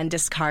that were then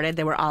discarded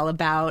that were all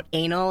about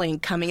anal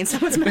and coming in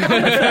someone's mouth?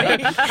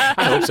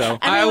 I hope so.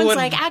 Everyone's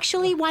like,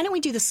 actually, why don't we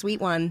do the sweet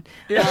one?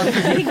 I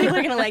think people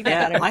are going to like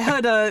that better. I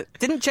heard,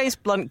 didn't James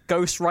Blunt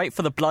ghostwrite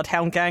for the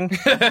Bloodhound Gang?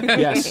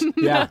 Yes.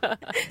 Yeah.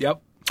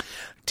 Yep.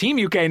 Team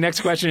UK,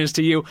 next question is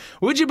to you.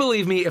 Would you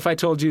believe me if I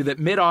told you that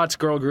mid-aughts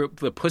girl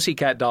group The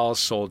Pussycat Dolls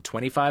sold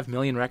 25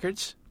 million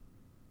records?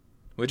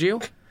 Would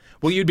you?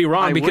 Well, you'd be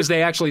wrong because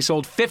they actually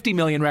sold 50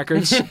 million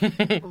records.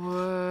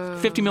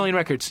 50 million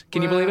records.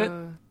 Can you believe it?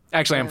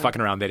 Actually, I'm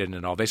fucking around. They didn't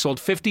at all. They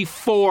sold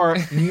 54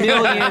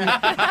 million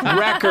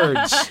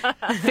records.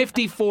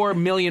 54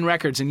 million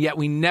records, and yet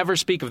we never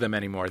speak of them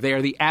anymore. They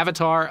are the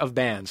avatar of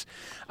bands.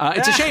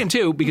 It's a shame,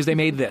 too, because they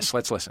made this.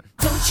 Let's listen.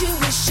 Don't you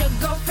wish your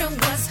girlfriend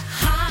was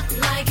hot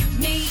like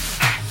me?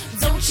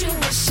 Don't you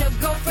wish your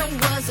girlfriend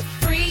was a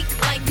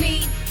freak like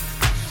me?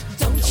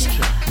 Don't you?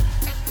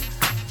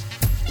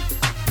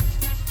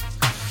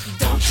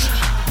 Don't you?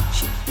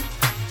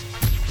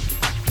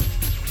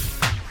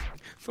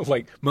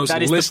 Like most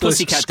That is the listless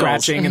Pussycat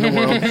scratching Dolls. in the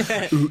world.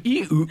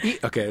 Ooh-ee, ooh-ee.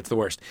 Okay, it's the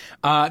worst.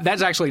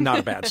 That's actually not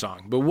a bad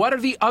song. But what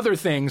are the other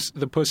things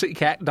the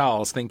Pussycat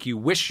Dolls think you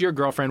wish your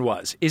girlfriend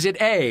was? Is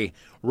it A,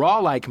 raw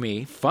like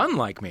me, fun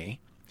like me?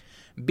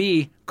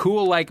 B,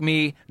 cool like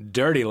me,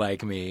 dirty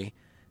like me?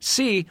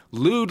 C,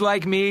 lewd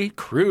like me,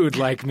 crude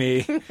like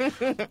me?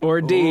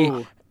 Or D,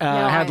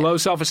 had low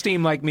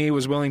self-esteem like me,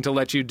 was willing to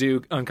let you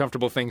do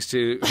uncomfortable things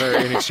to her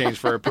in exchange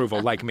for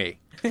approval like me?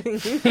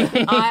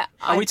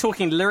 Are we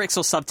talking lyrics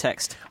or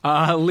subtext?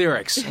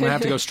 Lyrics. I'm going to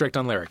have to go strict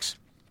on lyrics.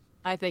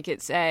 I think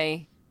it's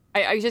A.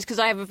 Just because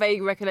I have a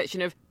vague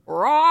recollection of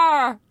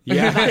roar.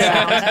 Yeah.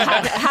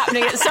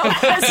 Happening at some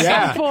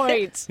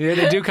point. Yeah,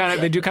 they do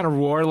kind of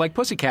roar like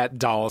Pussycat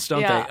Dolls,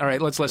 don't they? All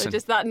right, let's listen.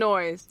 Just that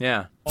noise.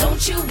 Yeah.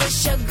 Don't you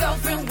wish your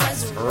girlfriend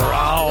was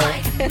raw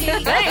like me? There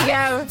you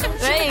go.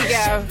 There you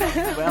go.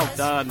 Well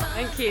done.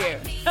 Thank you.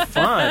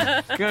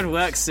 Fun. Good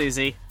work,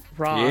 Susie.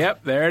 Raw.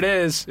 Yep, there it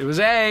is. It was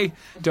A.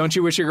 Don't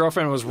you wish your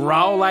girlfriend was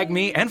raw like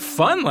me and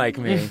fun like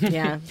me?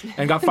 Yeah.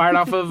 And got fired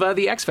off of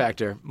the X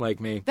Factor like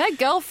me. Their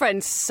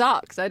girlfriend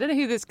sucks. I don't know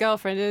who this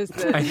girlfriend is I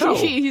that know.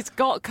 he's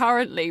got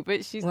currently,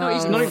 but she's not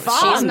even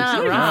fun. She's not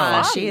even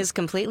raw. fun. She is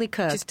completely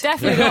cooked. She's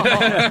definitely not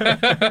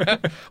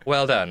hot.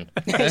 Well done.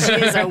 She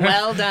is a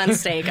well-done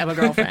steak of a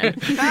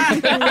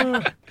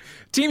girlfriend.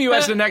 Team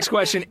US, the next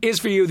question is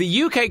for you.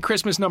 The UK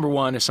Christmas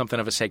 #1 is something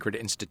of a sacred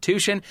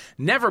institution,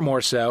 never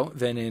more so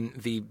than in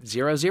the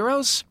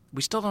 00s.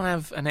 We still don't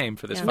have a name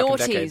for this fucking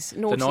decade.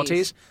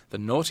 Naughties. The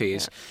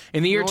Naughties.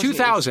 In the year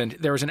 2000,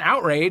 there was an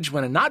outrage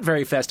when a not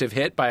very festive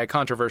hit by a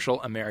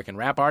controversial American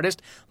rap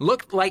artist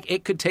looked like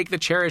it could take the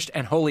cherished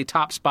and holy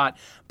top spot,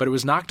 but it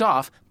was knocked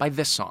off by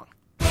this song.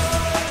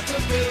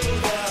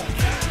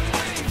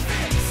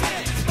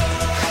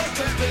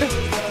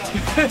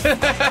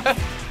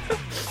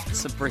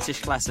 It's a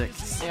British classic.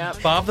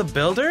 Yep. Bob the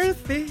Builder?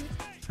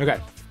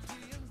 Okay.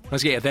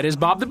 Let's get that is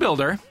Bob the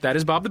Builder. That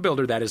is Bob the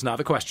Builder. That is not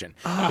the question.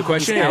 The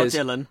question Scout is,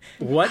 Dylan.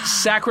 what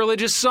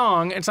sacrilegious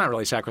song? It's not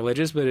really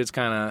sacrilegious, but it's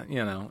kind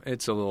of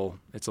it's a little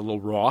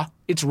raw.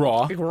 It's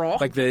raw,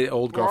 like the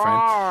old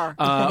girlfriend.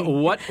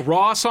 What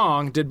raw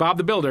song did Bob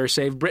the Builder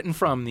save Britain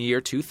from the year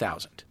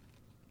 2000?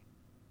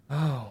 Oh,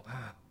 wow.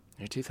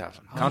 Year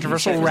 2000.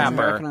 Controversial rapper.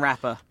 American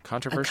rapper.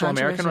 Controversial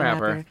American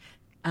rapper.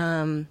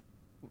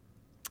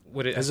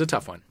 Would it? This is a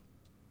tough one.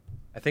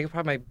 I think it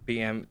probably might be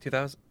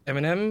 2000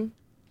 Eminem.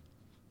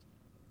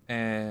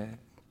 And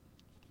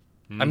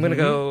I'm gonna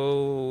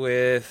go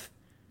with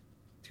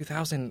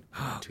 2000.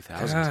 Oh,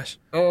 2000. Gosh.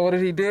 Oh, what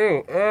did he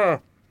do? Oh.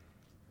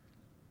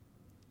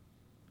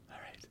 All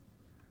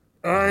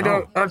right. I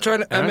don't. I'm trying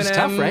to. Eminem. That's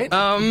tough,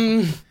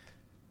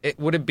 right?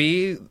 Would it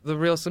be the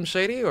real Slim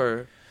Shady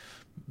or?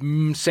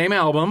 Same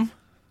album.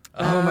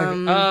 Oh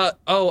my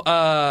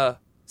god.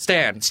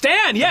 Stan.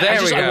 Stan, yeah.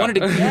 There we go. I wanted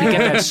to get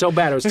that so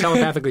bad. I was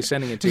telepathically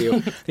sending it to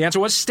you. The answer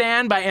was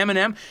Stan by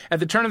Eminem. At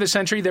the turn of the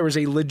century, there was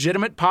a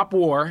legitimate pop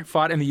war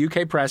fought in the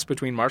UK press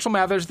between Marshall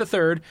Mathers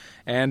III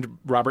and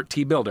Robert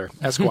T. Builder,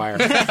 Esquire.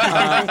 And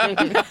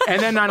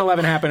then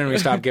 9/11 happened, and we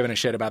stopped giving a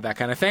shit about that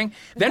kind of thing.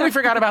 Then we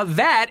forgot about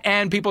that,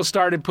 and people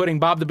started putting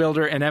Bob the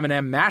Builder and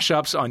Eminem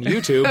mashups on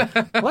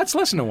YouTube. Let's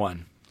listen to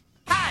one.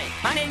 Hi,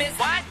 my name is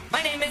what?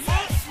 My name is.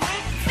 Hi,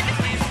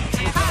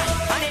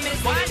 my name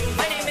is what?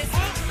 My name is.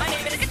 My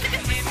name is.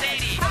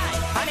 Sadie.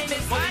 Hi, my name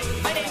is what?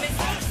 My name is.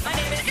 My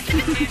name is.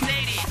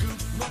 Sadie.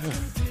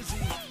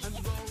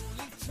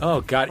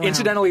 Oh, God. Wow.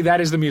 Incidentally,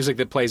 that is the music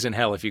that plays in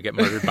hell if you get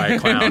murdered by a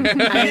clown.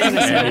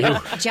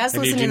 Just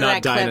and you listening do to not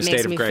that die in clip a state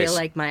makes of me grace. feel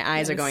like my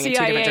eyes are going in two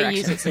CIA different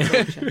uses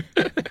directions.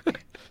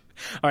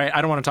 All right,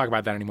 I don't want to talk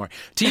about that anymore.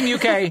 Team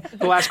UK,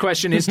 the last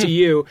question is to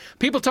you.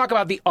 People talk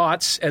about the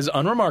aughts as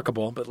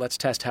unremarkable, but let's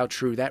test how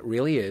true that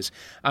really is.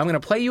 I'm going to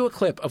play you a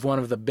clip of one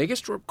of the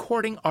biggest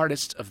recording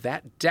artists of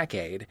that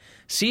decade.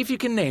 See if you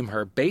can name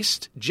her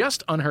based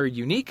just on her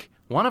unique,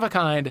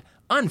 one-of-a-kind,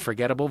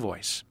 unforgettable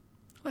voice.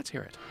 Let's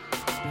hear it.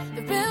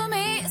 The real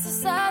me is a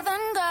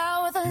southern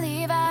girl with a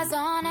Levi's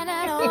on and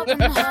an open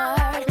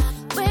heart.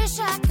 Wish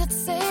I could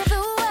save the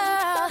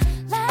world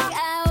like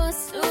I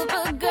was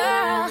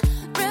Supergirl.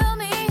 Real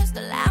me used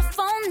to laugh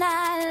all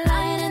night,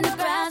 lying in the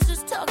grass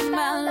just talking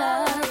about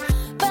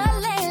love.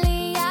 But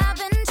lately I've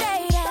been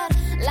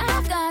jaded,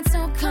 life got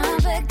so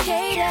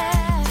complicated.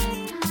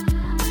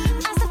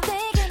 I started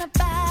thinking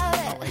about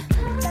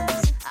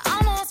it, I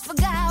almost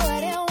forgot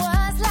what it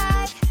was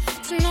like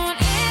to know what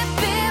it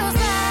feels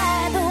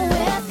like. But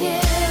with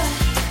you,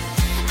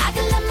 I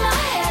can let my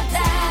head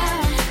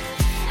down,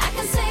 I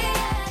can see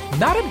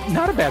it.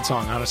 Not a bad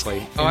song,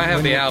 honestly. Oh, I have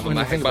When the you- album. when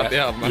you I think about the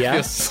album. Yeah?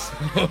 Yes.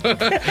 All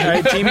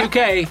right, Team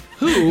UK,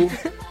 who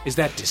is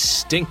that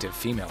distinctive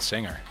female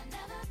singer?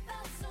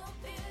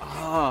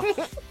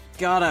 Oh,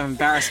 God, I'm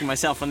embarrassing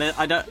myself on this.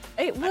 I don't.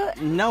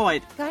 No,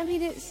 Can I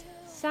mean it's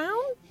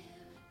sound?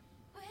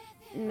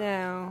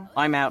 No.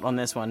 I'm out on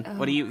this one.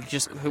 What do you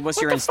just?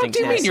 What's your What the fuck instinct? do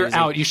you here, mean you're Susie?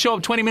 out? You show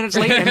up 20 minutes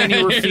late and then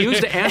you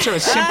refuse to answer a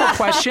simple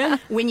question?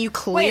 When you Wait,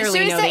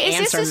 clearly so know the is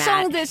answer, this a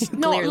Matt. song that's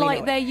not Clearly like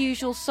know it. their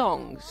usual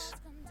songs?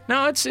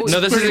 No, it's No,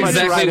 this pretty is much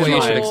exactly right what in you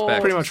line. should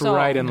expect. Pretty much Song.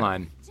 right in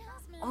line.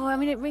 Oh, I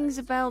mean, it rings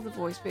a bell, the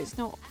voice, but it's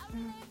not.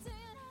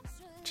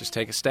 Just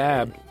take a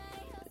stab.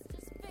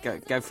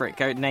 Go for it.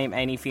 Go name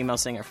any female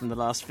singer from the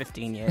last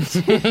 15 years.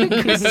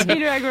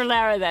 Christina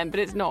Aguilera then, but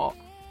it's not.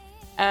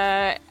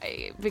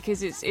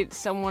 Because it's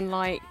someone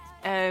like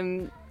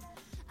I'm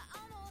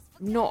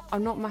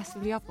not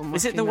massively up on.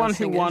 Is it the female one who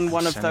singers. won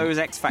one of those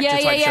X Factor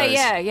type shows?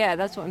 Yeah.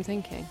 That's what I'm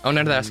thinking. Oh,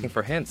 now they're asking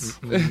for hints.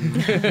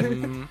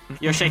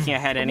 You're shaking your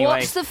head anyway.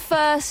 What's the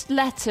first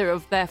letter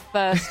of their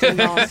first and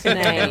last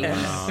name?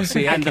 Oh,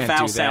 see, I And the can't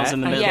vowel do sounds that.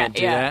 in the I middle. can't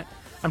do Yeah. that.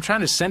 I'm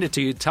trying to send it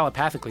to you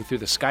telepathically through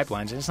the Skype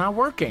lines, and it's not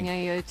working. Yeah,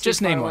 you're too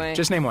Just far name away. one.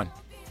 Just name one.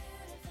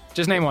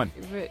 Just name one.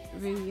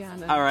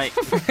 Rihanna. All right.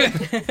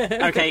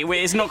 Okay,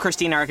 wait, it's not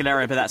Christina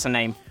Aguilera, but that's a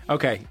name.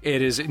 Okay,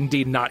 it is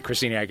indeed not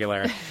Christina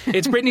Aguilera.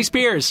 It's Britney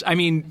Spears. I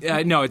mean,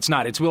 no, it's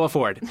not. It's Willa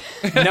Ford.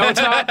 No, it's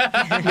not.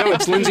 No,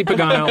 it's Lindsay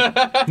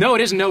Pagano. No,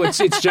 it isn't. No, it's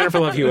Jennifer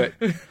Love Hewitt.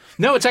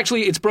 No,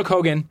 it's Brooke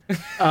Hogan.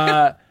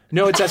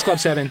 No, it's S Club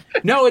 7.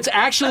 No, it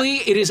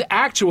is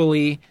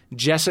actually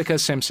Jessica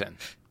Simpson.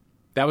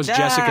 That was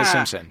Jessica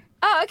Simpson.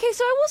 Oh, okay,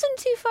 so I wasn't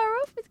too far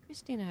off with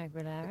Christina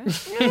Aguilera.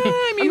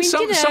 I mean,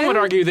 some would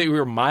argue that we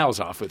were miles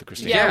off with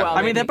Christina. Yeah, well,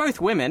 I mean, they're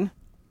both women.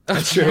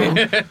 That's true.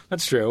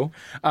 That's true.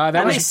 That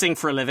They was sing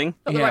for a living.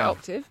 Not the right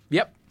octave.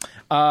 Yep.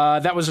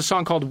 That was a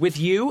song called "With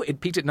You." It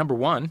peaked at number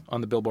 1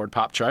 on the Billboard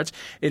Pop charts.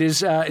 It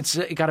is.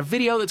 It got a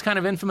video that's kind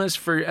of infamous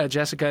for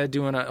Jessica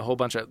doing a whole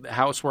bunch of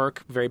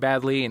housework very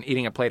badly and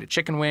eating a plate of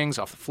chicken wings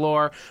off the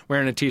floor,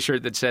 wearing a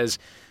T-shirt that says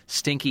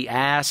 "Stinky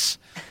Ass."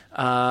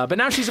 But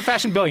now she's a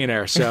fashion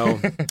billionaire, so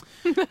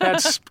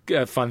that's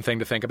a fun thing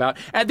to think about.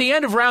 At the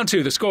end of round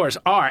 2, the scores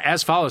are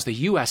as follows. The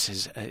U.S.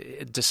 is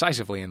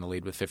decisively in the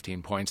lead with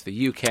 15 points. The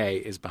U.K.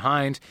 is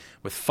behind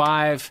with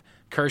 5.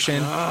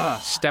 Kirshen,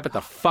 step it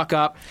the fuck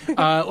up.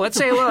 Let's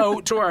say hello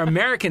to our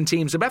American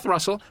teams. Beth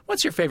Russell,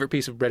 what's your favorite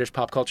piece of British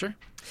pop culture?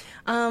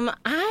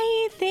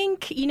 I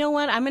think, you know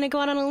what, I'm going to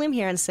go out on a limb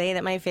here and say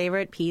that my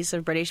favorite piece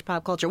of British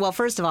pop culture, well,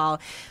 first of all,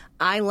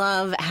 I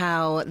love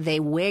how they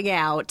wig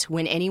out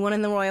when anyone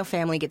in the royal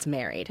family gets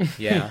married.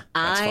 Yeah,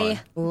 that's I fun.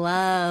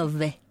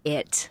 love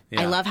it.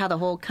 Yeah. I love how the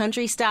whole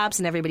country stops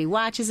and everybody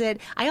watches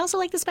it. I also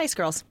like the Spice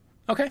Girls.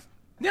 Okay.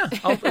 Yeah,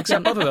 I'll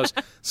accept both of those.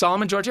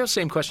 Solomon, Giorgio,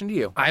 same question to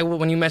you.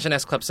 When you mentioned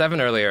S Club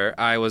 7 earlier,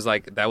 I was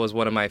like, that was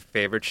one of my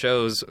favorite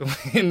shows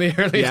in the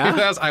early Yeah?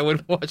 2000s. I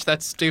would watch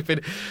that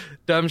stupid,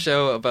 dumb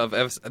show above.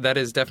 That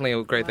is definitely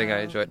a great thing I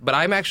enjoyed. But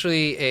I'm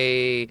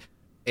actually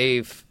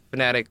a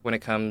fanatic when it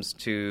comes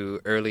to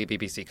early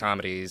BBC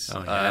comedies.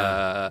 Oh,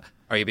 yeah.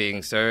 Are You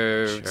Being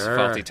Served? Sure.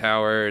 Fawlty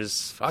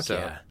Towers. Fuck so.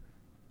 yeah.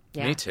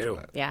 Yeah. Me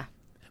too. Yeah.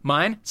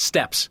 Mine,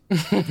 Steps.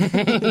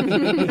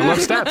 I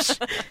love Steps.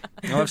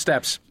 I love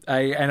Steps.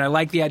 And I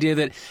like the idea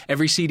that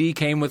every CD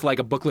came with like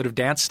a booklet of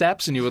dance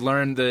steps, and you would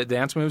learn the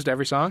dance moves to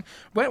every song.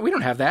 But we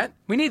don't have that.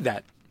 We need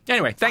that.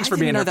 Anyway, thanks for I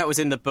being didn't know here. that was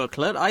in the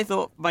booklet. I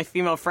thought my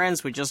female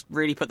friends would just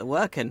really put the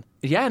work in.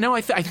 Yeah, no,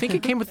 I think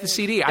it came with the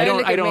CD. Don't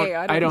look at me.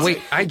 I don't- Wait,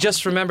 I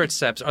just remembered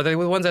Steps. Are they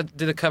the ones that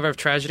did the cover of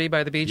Tragedy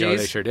by the Bee Gees? Yeah,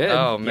 they sure did.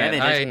 Oh, man, they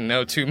did. I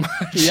know too much.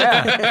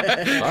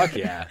 Yeah. Fuck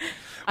yeah.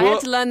 I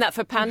had to learn that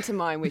for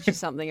pantomime, which is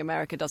something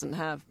America doesn't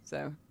have.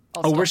 So.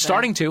 I'll We're stop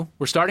starting to.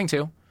 We're starting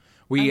to.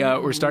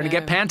 We're starting to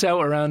get panto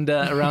around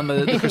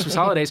the Christmas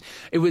holidays.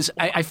 It was.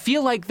 I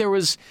feel like there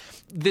was.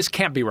 This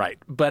can't be right,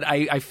 but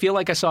I feel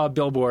like I saw a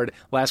billboard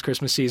last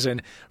Christmas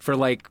season for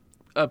like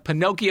a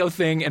Pinocchio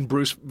thing, and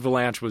Bruce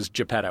Valanche was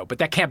Geppetto. But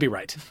that can't be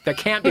right. That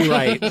can't be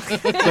right.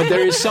 But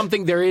there is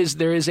something. There is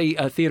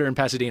a theater in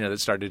Pasadena that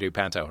started to do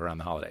panto around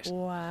the holidays.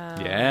 Wow.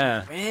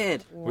 Yeah.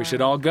 Weird. We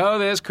should all go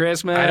this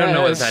Christmas. I don't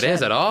know what that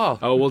is at all.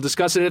 Oh, we'll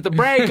discuss it at the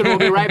break, and we'll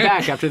be right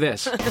back after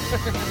this.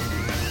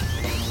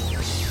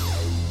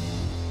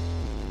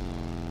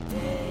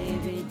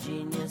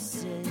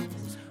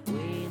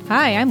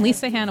 Hi, I'm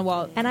Lisa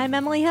Hannawalt. And I'm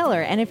Emily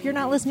Heller. And if you're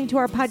not listening to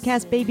our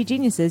podcast, Baby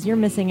Geniuses, you're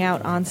missing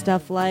out on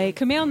stuff like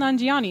Kumail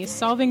Nanjiani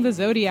solving the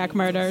Zodiac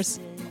murders.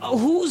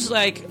 Who's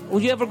like,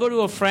 would you ever go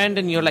to a friend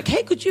and you're like,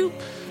 hey, could you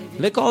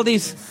lick all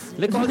these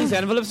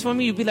envelopes for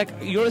me? You'd be like,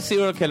 you're a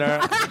serial killer.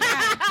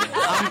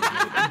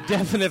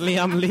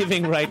 I'm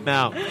leaving right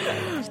now.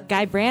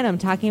 Guy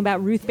Branum talking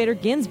about Ruth Bader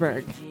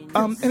Ginsburg.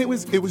 And it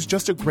was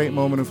just a great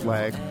moment of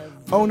like,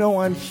 oh no,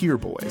 I'm here,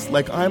 boys.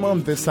 Like, I'm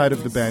on this side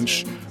of the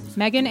bench.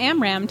 Megan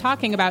Amram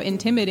talking about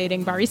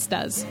intimidating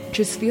baristas.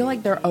 Just feel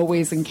like they're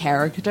always in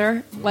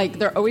character. Like,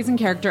 they're always in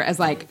character as,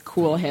 like,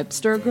 cool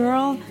hipster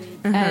girl.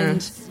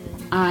 And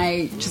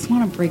I just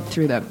want to break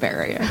through that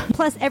barrier.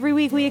 Plus, every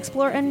week we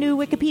explore a new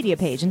Wikipedia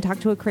page and talk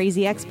to a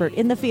crazy expert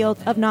in the field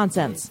of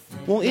nonsense.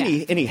 Well,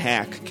 any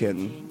hack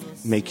can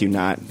make you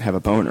not have a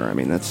boner. I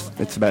mean,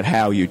 it's about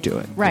how you do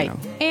it. Right. You know?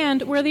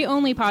 And we're the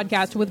only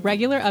podcast with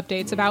regular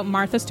updates about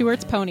Martha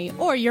Stewart's pony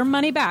or your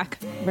money back.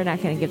 We're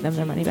not going to give them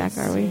their money back,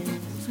 are we?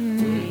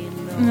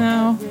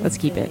 No. Let's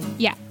keep it.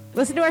 Yeah.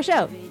 Listen to our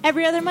show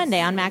every other Monday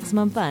on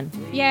Maximum Fun.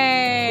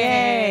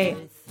 Yay! Yay!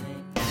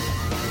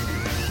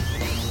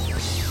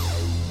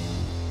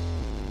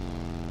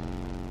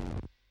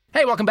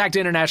 Hey, welcome back to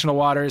International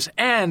Waters,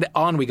 and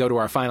on we go to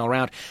our final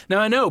round. Now,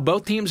 I know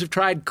both teams have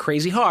tried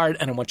crazy hard,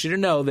 and I want you to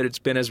know that it's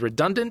been as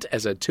redundant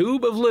as a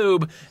tube of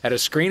lube at a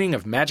screening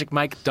of Magic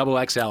Mike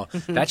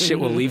XXL. That shit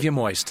will leave you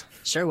moist.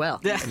 Sure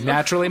will.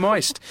 Naturally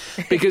moist.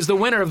 Because the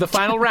winner of the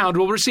final round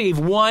will receive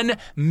 1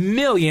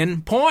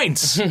 million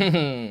points.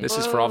 This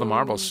is for all the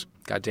marbles.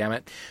 God damn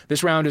it.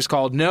 This round is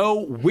called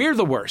No, We're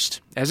the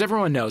Worst. As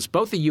everyone knows,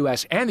 both the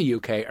U.S. and the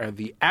U.K. are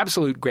the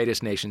absolute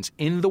greatest nations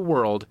in the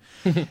world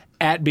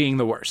at being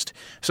the worst.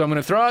 So I'm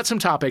going to throw out some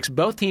topics.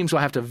 Both teams will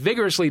have to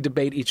vigorously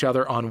debate each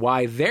other on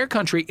why their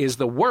country is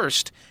the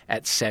worst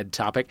at said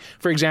topic.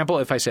 For example,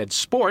 if I said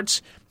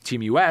sports,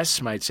 Team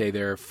U.S. might say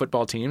their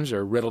football teams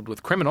are riddled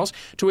with criminals,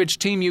 to which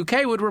Team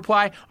U.K. would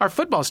reply, our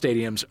football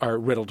stadiums are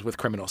riddled with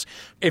criminals.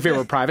 If it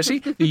were privacy,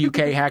 the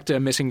U.K. hacked a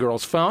missing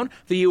girl's phone.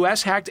 The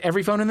U.S. hacked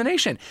every phone in the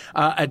nation.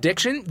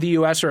 Addiction, the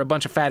U.S. are a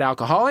bunch of fat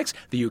alcoholics.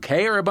 The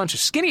U.K. are a bunch of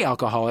skinny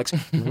alcoholics.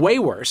 Way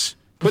worse.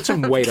 Put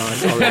some weight on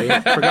already.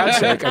 For God's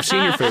sake, I've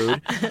seen your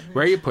food.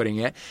 Where are you putting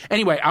it?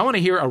 Anyway, I want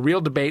to hear a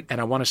real debate, and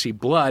I want to see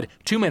blood.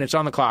 2 minutes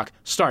on the clock.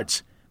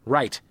 Starts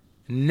right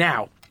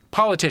now.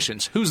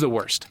 Politicians, who's the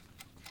worst?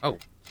 Oh,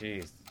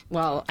 jeez.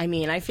 Well, I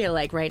mean, I feel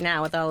like right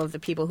now with all of the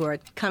people who are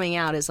coming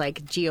out as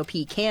like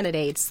GOP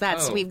candidates,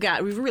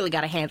 we've really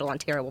got a handle on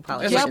terrible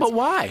politicians. Yeah, but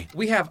why?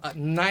 We have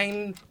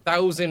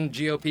 9,000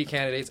 GOP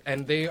candidates,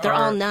 and they're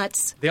all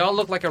nuts. They all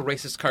look like a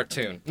racist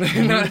cartoon.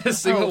 Not a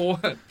single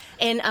one.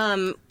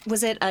 And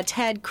was it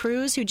Ted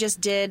Cruz who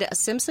just did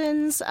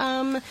Simpsons?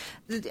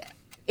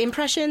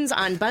 impressions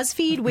on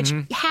BuzzFeed, which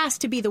has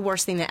to be the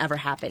worst thing that ever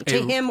happened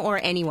to him or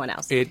anyone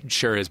else. It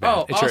sure is bad.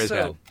 Oh, it sure also, is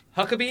bad.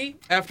 Huckabee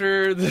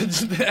after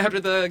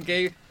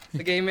the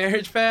gay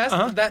marriage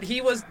passed, that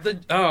he was the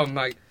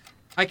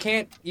I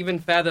can't even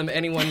fathom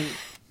anyone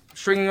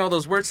stringing all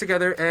those words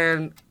together,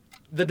 and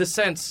the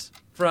dissents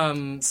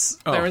from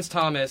Clarence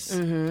Thomas.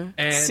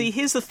 And See,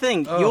 here's the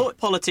thing. Your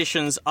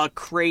politicians are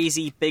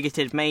crazy,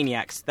 bigoted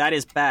maniacs. That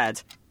is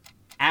bad.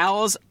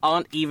 Ours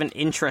aren't even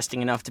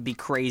interesting enough to be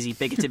crazy,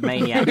 bigoted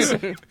maniacs.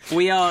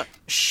 We are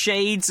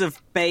shades of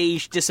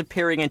beige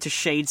disappearing into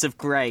shades of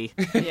grey.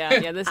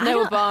 Yeah, there's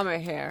no Obama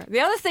here.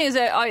 The other thing is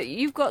that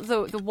you've got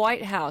the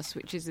White House,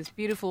 which is this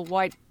beautiful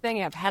white thing.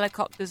 You have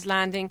helicopters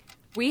landing.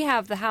 We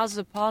have the Houses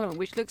of Parliament,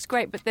 which looks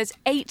great, but there's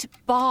 8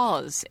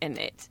 bars in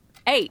it.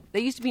 8.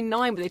 There used to be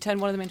 9, but they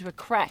turned one of them into a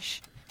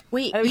creche.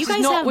 Wait, you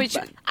guys have...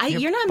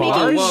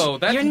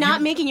 You're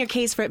not making your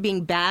case for it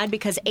being bad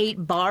because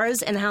 8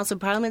 bars in the House of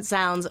Parliament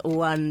sounds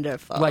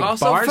wonderful. Like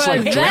also bars, for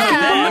like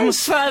them,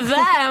 for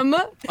them.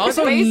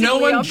 Also, no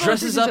one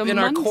dresses up in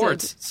our munted.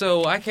 courts,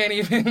 so I can't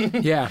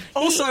even. Yeah.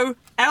 Also,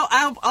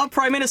 our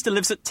Prime Minister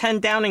lives at 10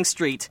 Downing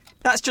Street.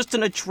 That's just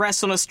an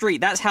address on a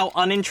street. That's how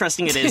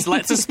uninteresting it is.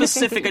 Like, it's a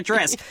specific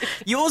address.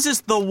 Yours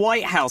is the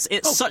White House.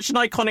 It's such an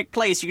iconic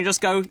place. You can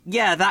just go,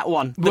 yeah, that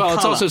one. Well,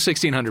 it's also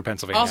 1600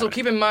 Pennsylvania. Also,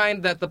 keep in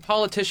mind that the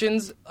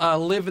politicians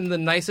live in the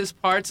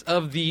nicest parts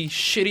of the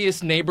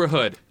shittiest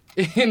neighborhood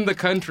in the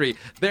country.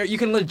 There, you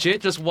can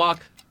legit just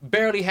walk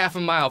barely half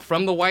a mile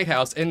from the White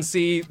House and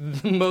see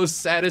the most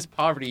saddest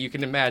poverty you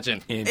can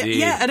imagine. Indeed.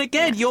 Yeah, and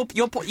again,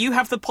 you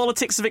have the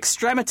politics of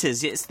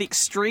extremities. It's the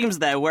extremes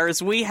there,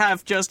 whereas we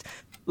have just...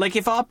 Like,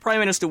 if our Prime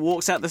Minister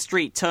walks out the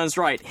street, turns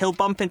right, he'll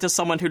bump into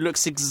someone who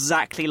looks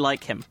exactly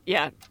like him.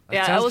 Yeah.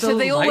 Also,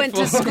 they all went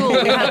to school.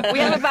 We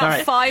have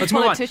about 5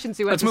 politicians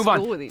who went to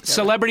school with each other.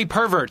 Celebrity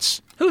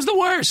perverts. Who's the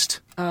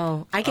worst?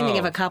 Oh, I can think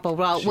of a couple.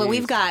 Well,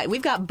 we've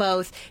got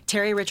both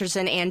Terry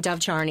Richardson and Dove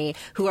Charney,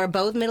 who are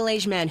both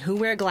middle-aged men who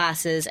wear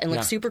glasses and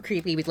look super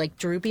creepy with like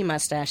droopy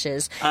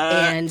mustaches,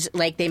 and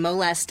like they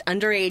molest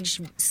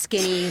underage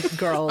skinny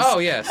girls. Oh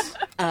yes,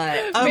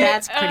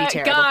 that's pretty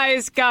terrible.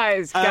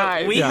 Guys.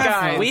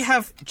 We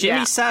have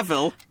Jimmy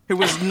Savile, who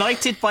was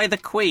knighted by the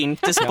Queen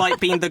despite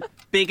being the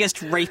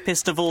biggest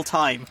rapist of all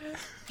time.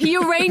 He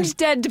arranged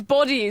dead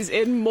bodies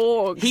in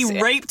morgues.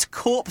 He raped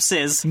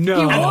corpses.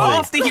 No. And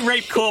after he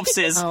raped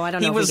corpses,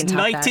 he was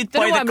knighted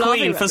by the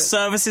Queen for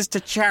services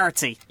to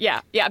charity. Yeah.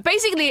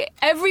 Basically,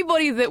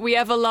 everybody that we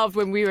ever loved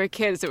when we were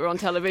kids that were on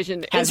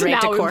television is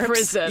raped now a corpse. in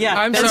prison.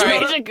 Yeah, I'm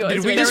sorry.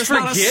 Did we just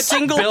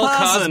forget Bill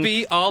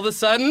Cosby all of a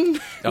sudden?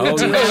 Oh,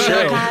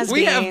 sure.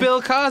 We have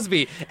Bill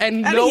Cosby,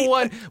 and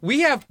we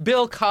have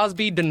Bill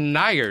Cosby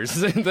deniers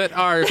that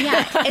are...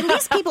 Yeah, at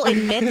least people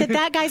admit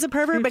that guy's a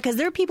pervert, because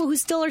there are people who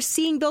still are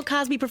seeing Bill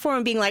Cosby perform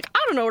and being like, I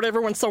don't know what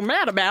everyone's so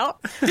mad about.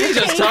 He's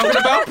just talking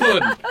about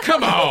pudding.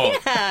 Come on.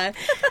 Yeah.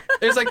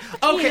 It's like,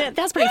 okay. Yeah,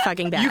 that's pretty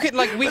fucking bad. You can,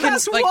 like,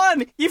 That's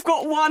one. You've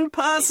got one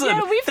person.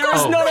 Yeah, there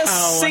is not a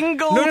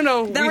single...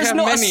 No. There is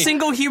not a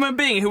single human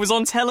being who was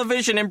on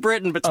television in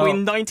Britain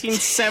between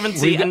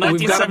 1970 and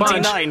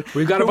 1979.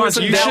 We've got a bunch.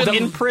 Who was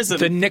in prison.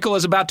 The nickel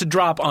is about to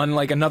drop on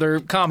like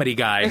another comedy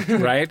guy,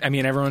 right? I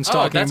mean, everyone's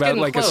talking about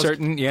like close. a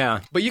certain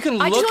But you can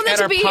look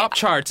at our pop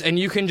charts and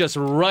you can just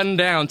run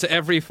down to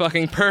every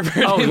fucking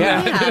pervert. Oh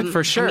yeah,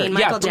 for sure. I mean,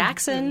 Michael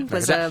Jackson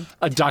was a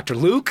Dr.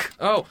 Luke.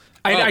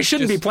 I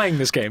shouldn't be playing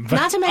this game. But.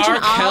 Not to mention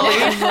all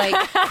of like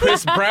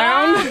Chris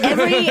Brown.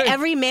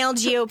 every male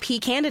GOP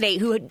candidate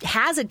who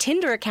has a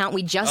Tinder account,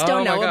 we just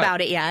don't know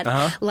about it yet.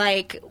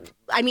 Like,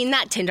 I mean,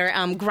 not Tinder,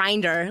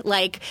 Grindr.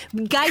 Like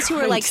guys who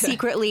are like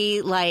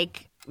secretly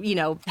like, you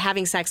know,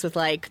 having sex with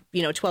like,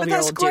 you know, 12-year-old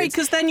dudes. That's great,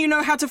 because then you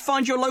know how to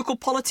find your local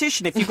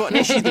politician if you've got an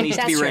issue that needs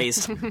to be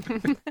raised.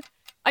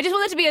 I just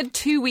want there to be a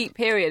 2-week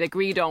period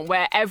agreed on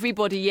where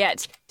everybody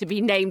yet to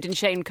be named and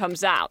shamed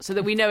comes out, so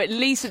that we know at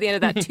least at the end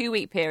of that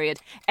 2-week period,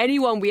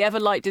 anyone we ever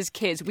liked as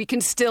kids, we can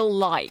still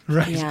like.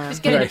 Right. Yeah.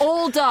 Just get it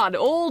all done,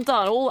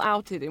 all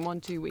outed in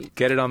 1-2 weeks.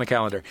 Get it on the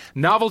calendar.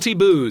 Novelty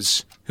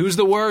booze. Who's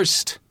the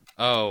worst?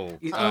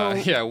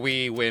 Yeah,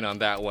 we win on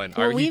that one.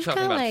 Well, Are you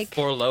talking about like,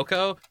 Four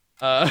Loko?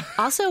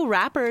 Also,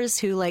 rappers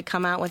who like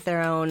come out with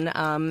their own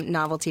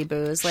novelty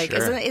booze. Like,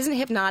 isn't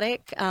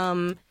Hypnotic?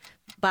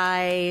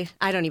 By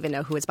I don't even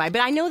know who it's by, but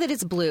I know that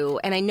it's blue,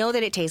 and I know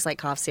that it tastes like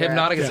cough syrup.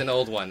 Hypnotic is an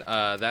old one.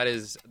 That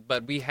is,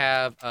 but we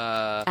have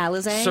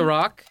Alizé.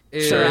 Ciroc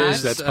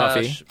is that's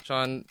puffy.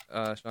 Sean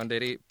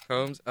Diddy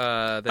Combs.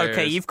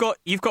 Okay, you've got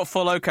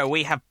Four Loko.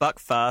 We have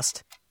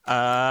Buckfast,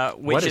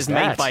 which is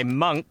made by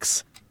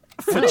monks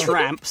for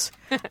tramps,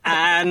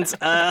 and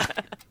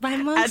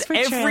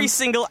every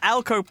single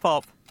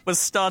Alcopop was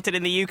started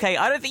in the UK.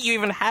 I don't think you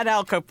even had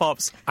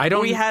Alcopops. I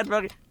don't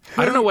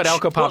know what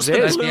Alcopops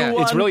is.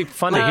 It's really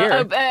fun to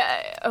hear.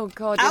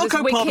 God.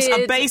 Alcopops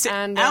are basic.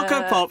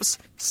 Alcopops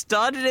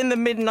started in the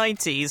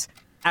mid-90s,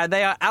 and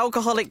they are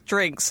alcoholic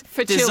drinks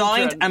for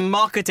designed children. and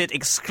marketed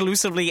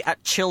exclusively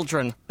at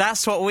children.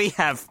 That's what we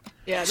have.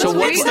 Yeah, So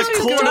what's the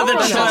corner of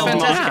the child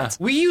market?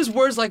 We use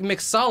words like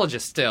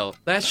mixologist still.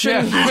 That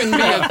shouldn't even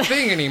be a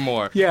thing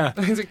anymore. Yeah.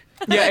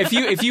 Yeah,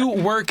 if you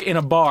work in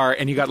a bar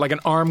and you got like an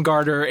arm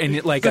garter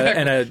and like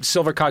and a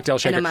silver cocktail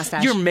shaker, And a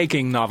mustache. you're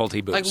making novelty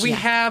booze. Like, we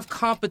have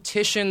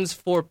competitions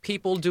for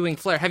people doing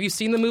flair. Have you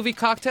seen the movie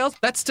Cocktails?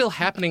 That's still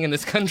happening in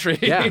this country.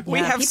 Yeah. We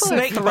Yeah, have people are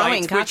snake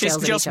throwing bite, which is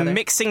cocktails at just each other.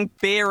 mixing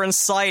beer and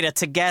cider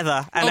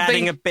together and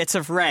adding a bit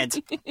of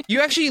red.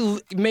 You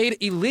actually made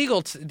illegal,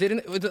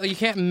 didn't? You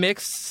can't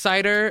mix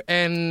cider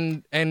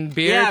and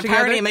beer Yeah, together?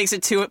 apparently it makes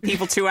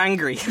people too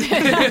angry.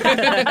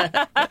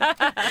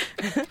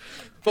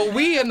 But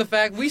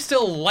we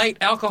still light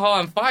alcohol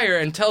on fire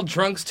and tell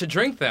drunks to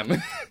drink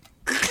them.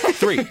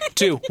 3,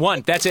 2,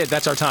 1. That's it.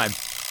 That's our time.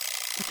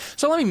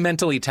 So let me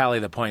mentally tally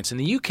the points. In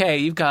the UK,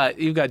 you've got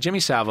Jimmy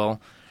Savile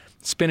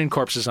spinning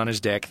corpses on his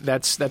dick.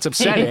 That's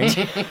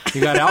upsetting. You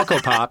got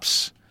Alco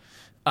Pops.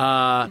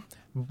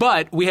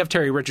 But we have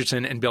Terry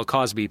Richardson and Bill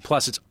Cosby.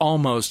 Plus, it's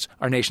almost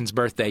our nation's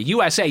birthday.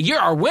 USA, you're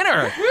our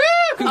winner.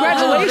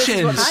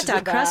 Congratulations. Hot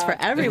dog crust for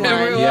everyone.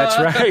 Yeah, that's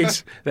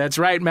right. That's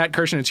right, Matt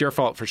Kirshen. It's your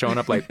fault for showing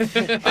up late.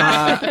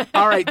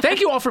 All right.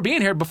 Thank you all for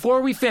being here.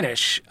 Before we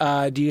finish,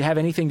 do you have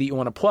anything that you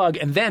want to plug?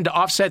 And then to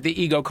offset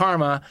the ego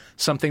karma,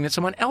 something that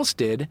someone else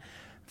did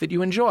that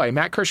you enjoy.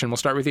 Matt Kirshen, we'll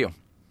start with you.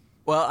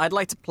 Well, I'd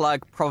like to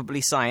plug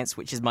Probably Science,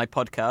 which is my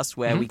podcast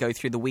where we go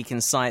through the week in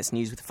science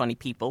news with funny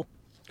people.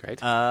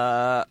 Great.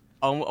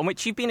 On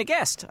which you've been a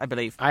guest, I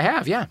believe. I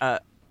have, yeah.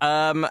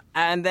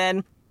 And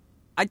then,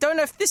 I don't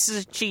know if this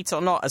is a cheat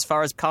or not as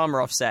far as karma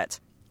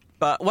offset,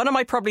 but one of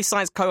my Probably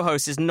Science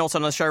co-hosts is not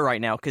on the show right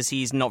now because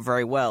he's not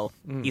very well.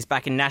 He's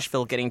back in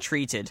Nashville getting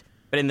treated.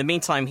 But in the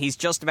meantime, he's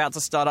just about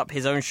to start up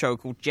his own show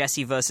called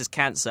Jesse vs.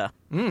 Cancer.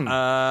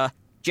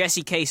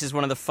 Jesse Case is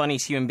one of the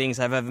funniest human beings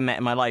I've ever met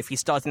in my life. He's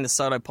starting the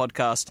solo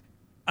podcast.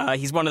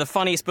 He's one of the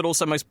funniest but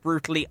also most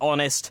brutally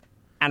honest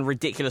and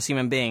ridiculous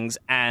human beings,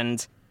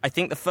 and I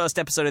think the first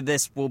episode of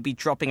this will be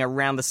dropping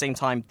around the same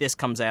time this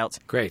comes out.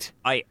 Great.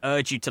 I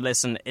urge you to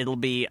listen. It'll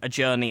be a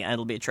journey and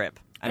it'll be a trip.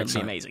 And it'll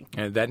be amazing.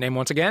 And that name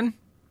once again?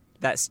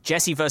 That's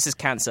Jesse vs.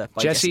 Cancer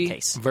by Jesse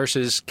Case.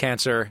 Versus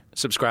Cancer.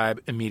 Subscribe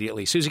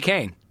immediately. Susie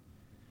Kane.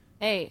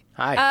 Hey.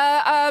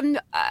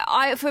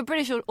 Hi. For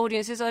British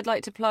audiences, I'd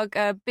like to plug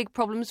Big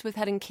Problems with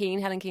Helen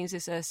Keane. Helen Keane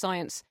is a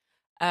science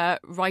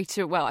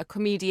writer, a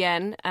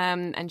comedian,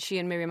 and she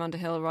and Miriam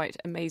Underhill write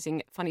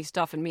amazing, funny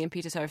stuff, and me and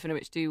Peter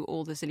Serafinovich do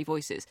all the silly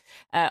voices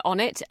on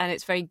it, and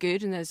it's very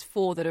good, and there's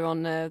 4 that are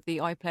on the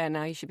iPlayer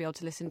now you should be able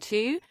to listen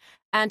to.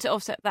 And to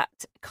offset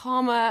that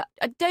karma,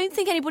 I don't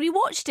think anybody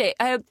watched it.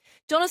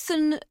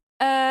 Jonathan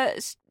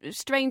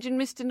Strange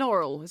and Mr.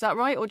 Norrell, is that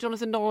right? Or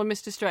Jonathan Norrell and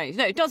Mr. Strange?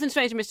 No, Jonathan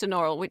Strange and Mr.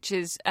 Norrell, which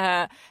is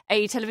a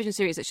television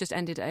series that's just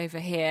ended over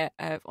here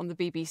on the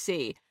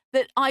BBC,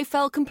 that I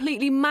fell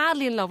completely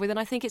madly in love with, and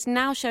I think it's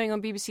now showing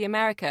on BBC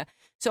America.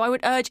 So I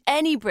would urge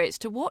any Brits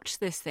to watch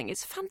this thing.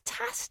 It's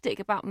fantastic,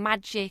 about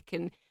magic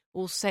and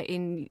all set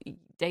in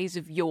days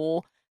of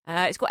yore.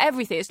 It's got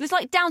everything. It's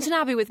like Downton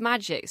Abbey with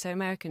magic, so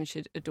Americans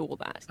should adore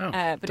that.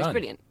 But it's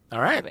brilliant.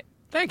 All right.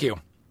 Thank you.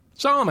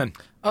 Solomon.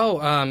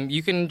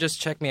 You can just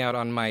check me out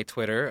on my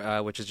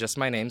Twitter, which is just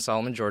my name,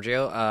 Solomon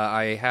Giorgio.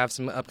 I have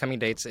some upcoming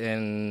dates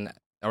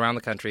around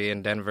the country,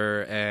 in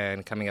Denver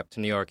and coming up to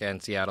New York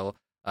and Seattle,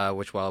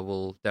 which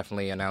we'll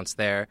definitely announce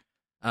there.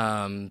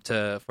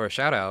 For a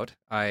shout out,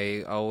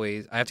 I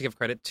have to give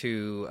credit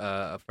to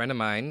a friend of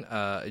mine,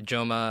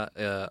 Ijoma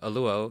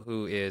Oluo,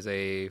 who is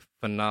a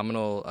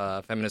phenomenal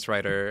feminist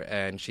writer,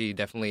 and she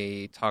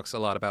definitely talks a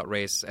lot about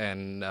race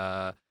and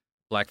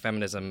Black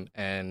feminism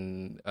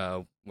and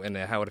how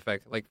it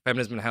affects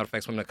feminism and how it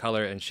affects women of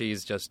color. And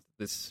she's just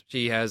this.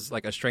 She has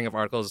like a string of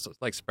articles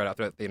spread out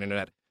throughout the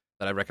internet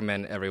that I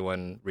recommend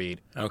everyone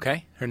read.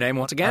 Okay, her name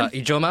once again?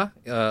 Ijoma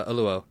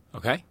Oluo.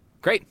 Okay,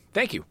 great,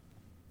 thank you.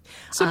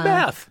 So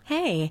Beth.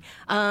 Hey,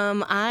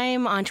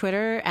 I'm on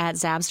Twitter at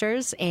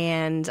Zabsters,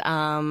 and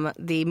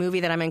the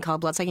movie that I'm in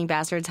called Bloodsucking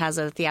Bastards has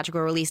a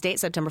theatrical release date,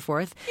 September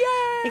 4th.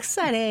 Yay!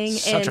 Exciting.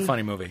 Such a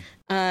funny movie.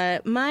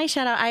 My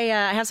shout out, I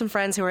have some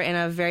friends who are in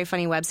a very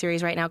funny web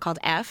series right now called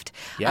Effed.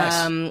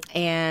 Yes.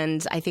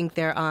 And I think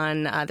they're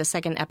on, the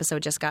second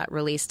episode just got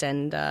released,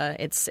 and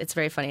it's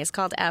very funny. It's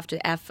called Effed,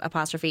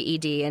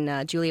 F''ED,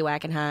 and Julia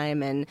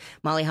Wackenheim and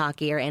Molly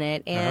Hockey are in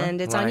it,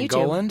 and it's Ryan on YouTube.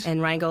 Goland.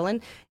 And Ryan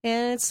Goland.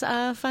 And it's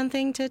a fun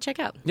thing to check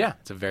out. Yeah,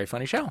 it's a very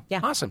funny show. Yeah.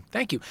 Awesome.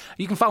 Thank you.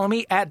 You can follow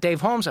me at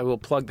Dave Holmes. I will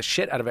plug the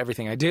shit out of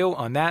everything I do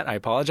on that. I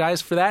apologize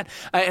for that.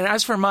 And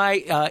as for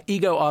my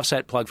ego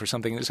offset plug for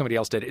something that somebody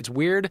else did, it's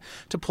weird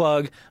to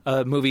plug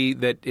a movie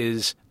that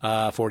is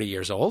 40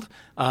 years old.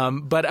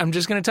 But I'm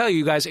just going to tell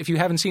you guys, if you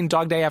haven't seen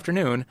Dog Day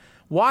Afternoon,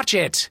 watch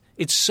it.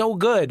 It's so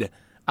good.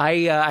 I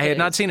had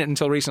not seen it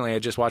until recently. I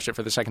just watched it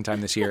for the second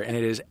time this year, and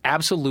it is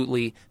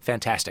absolutely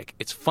fantastic.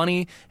 It's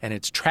funny, and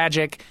it's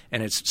tragic,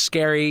 and it's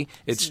scary.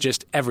 It's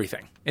just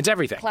everything. It's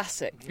everything.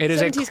 Classic. It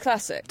is 70s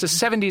classic. It's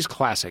a 70s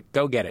classic.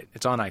 Go get it.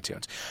 It's on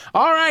iTunes.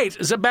 All right.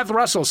 Zabeth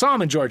Russell,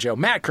 Solomon Giorgio,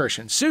 Matt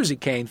Kirshen, Susie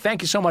Kane,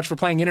 thank you so much for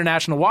playing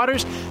International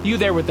Waters. You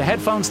there with the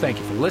headphones, thank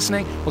you for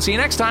listening. We'll see you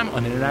next time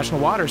on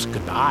International Waters.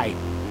 Goodbye.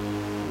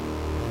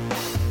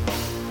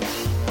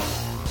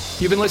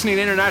 You've been listening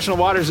to International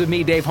Waters with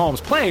me, Dave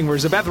Holmes. Playing were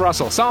Zabeth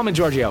Russell, Solomon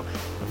Giorgio,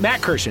 Matt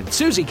Kirshen,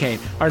 Susie Kane.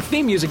 Our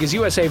theme music is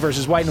USA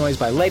vs. White Noise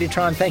by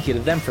Ladytron. Thank you to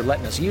them for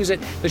letting us use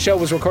it. The show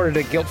was recorded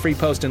at Guilt Free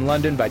Post in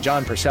London by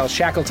John Purcell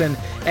Shackleton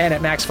and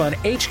at Max Fun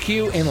HQ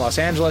in Los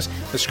Angeles.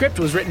 The script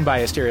was written by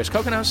Asterios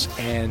Kokonos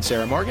and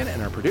Sarah Morgan,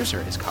 and our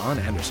producer is Colin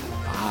Anderson.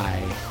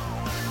 Bye.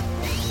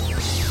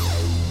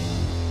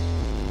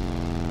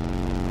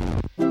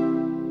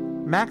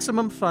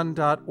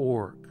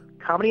 MaximumFun.org.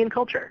 Comedy and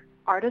culture.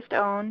 Artist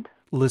owned.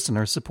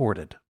 Listener supported.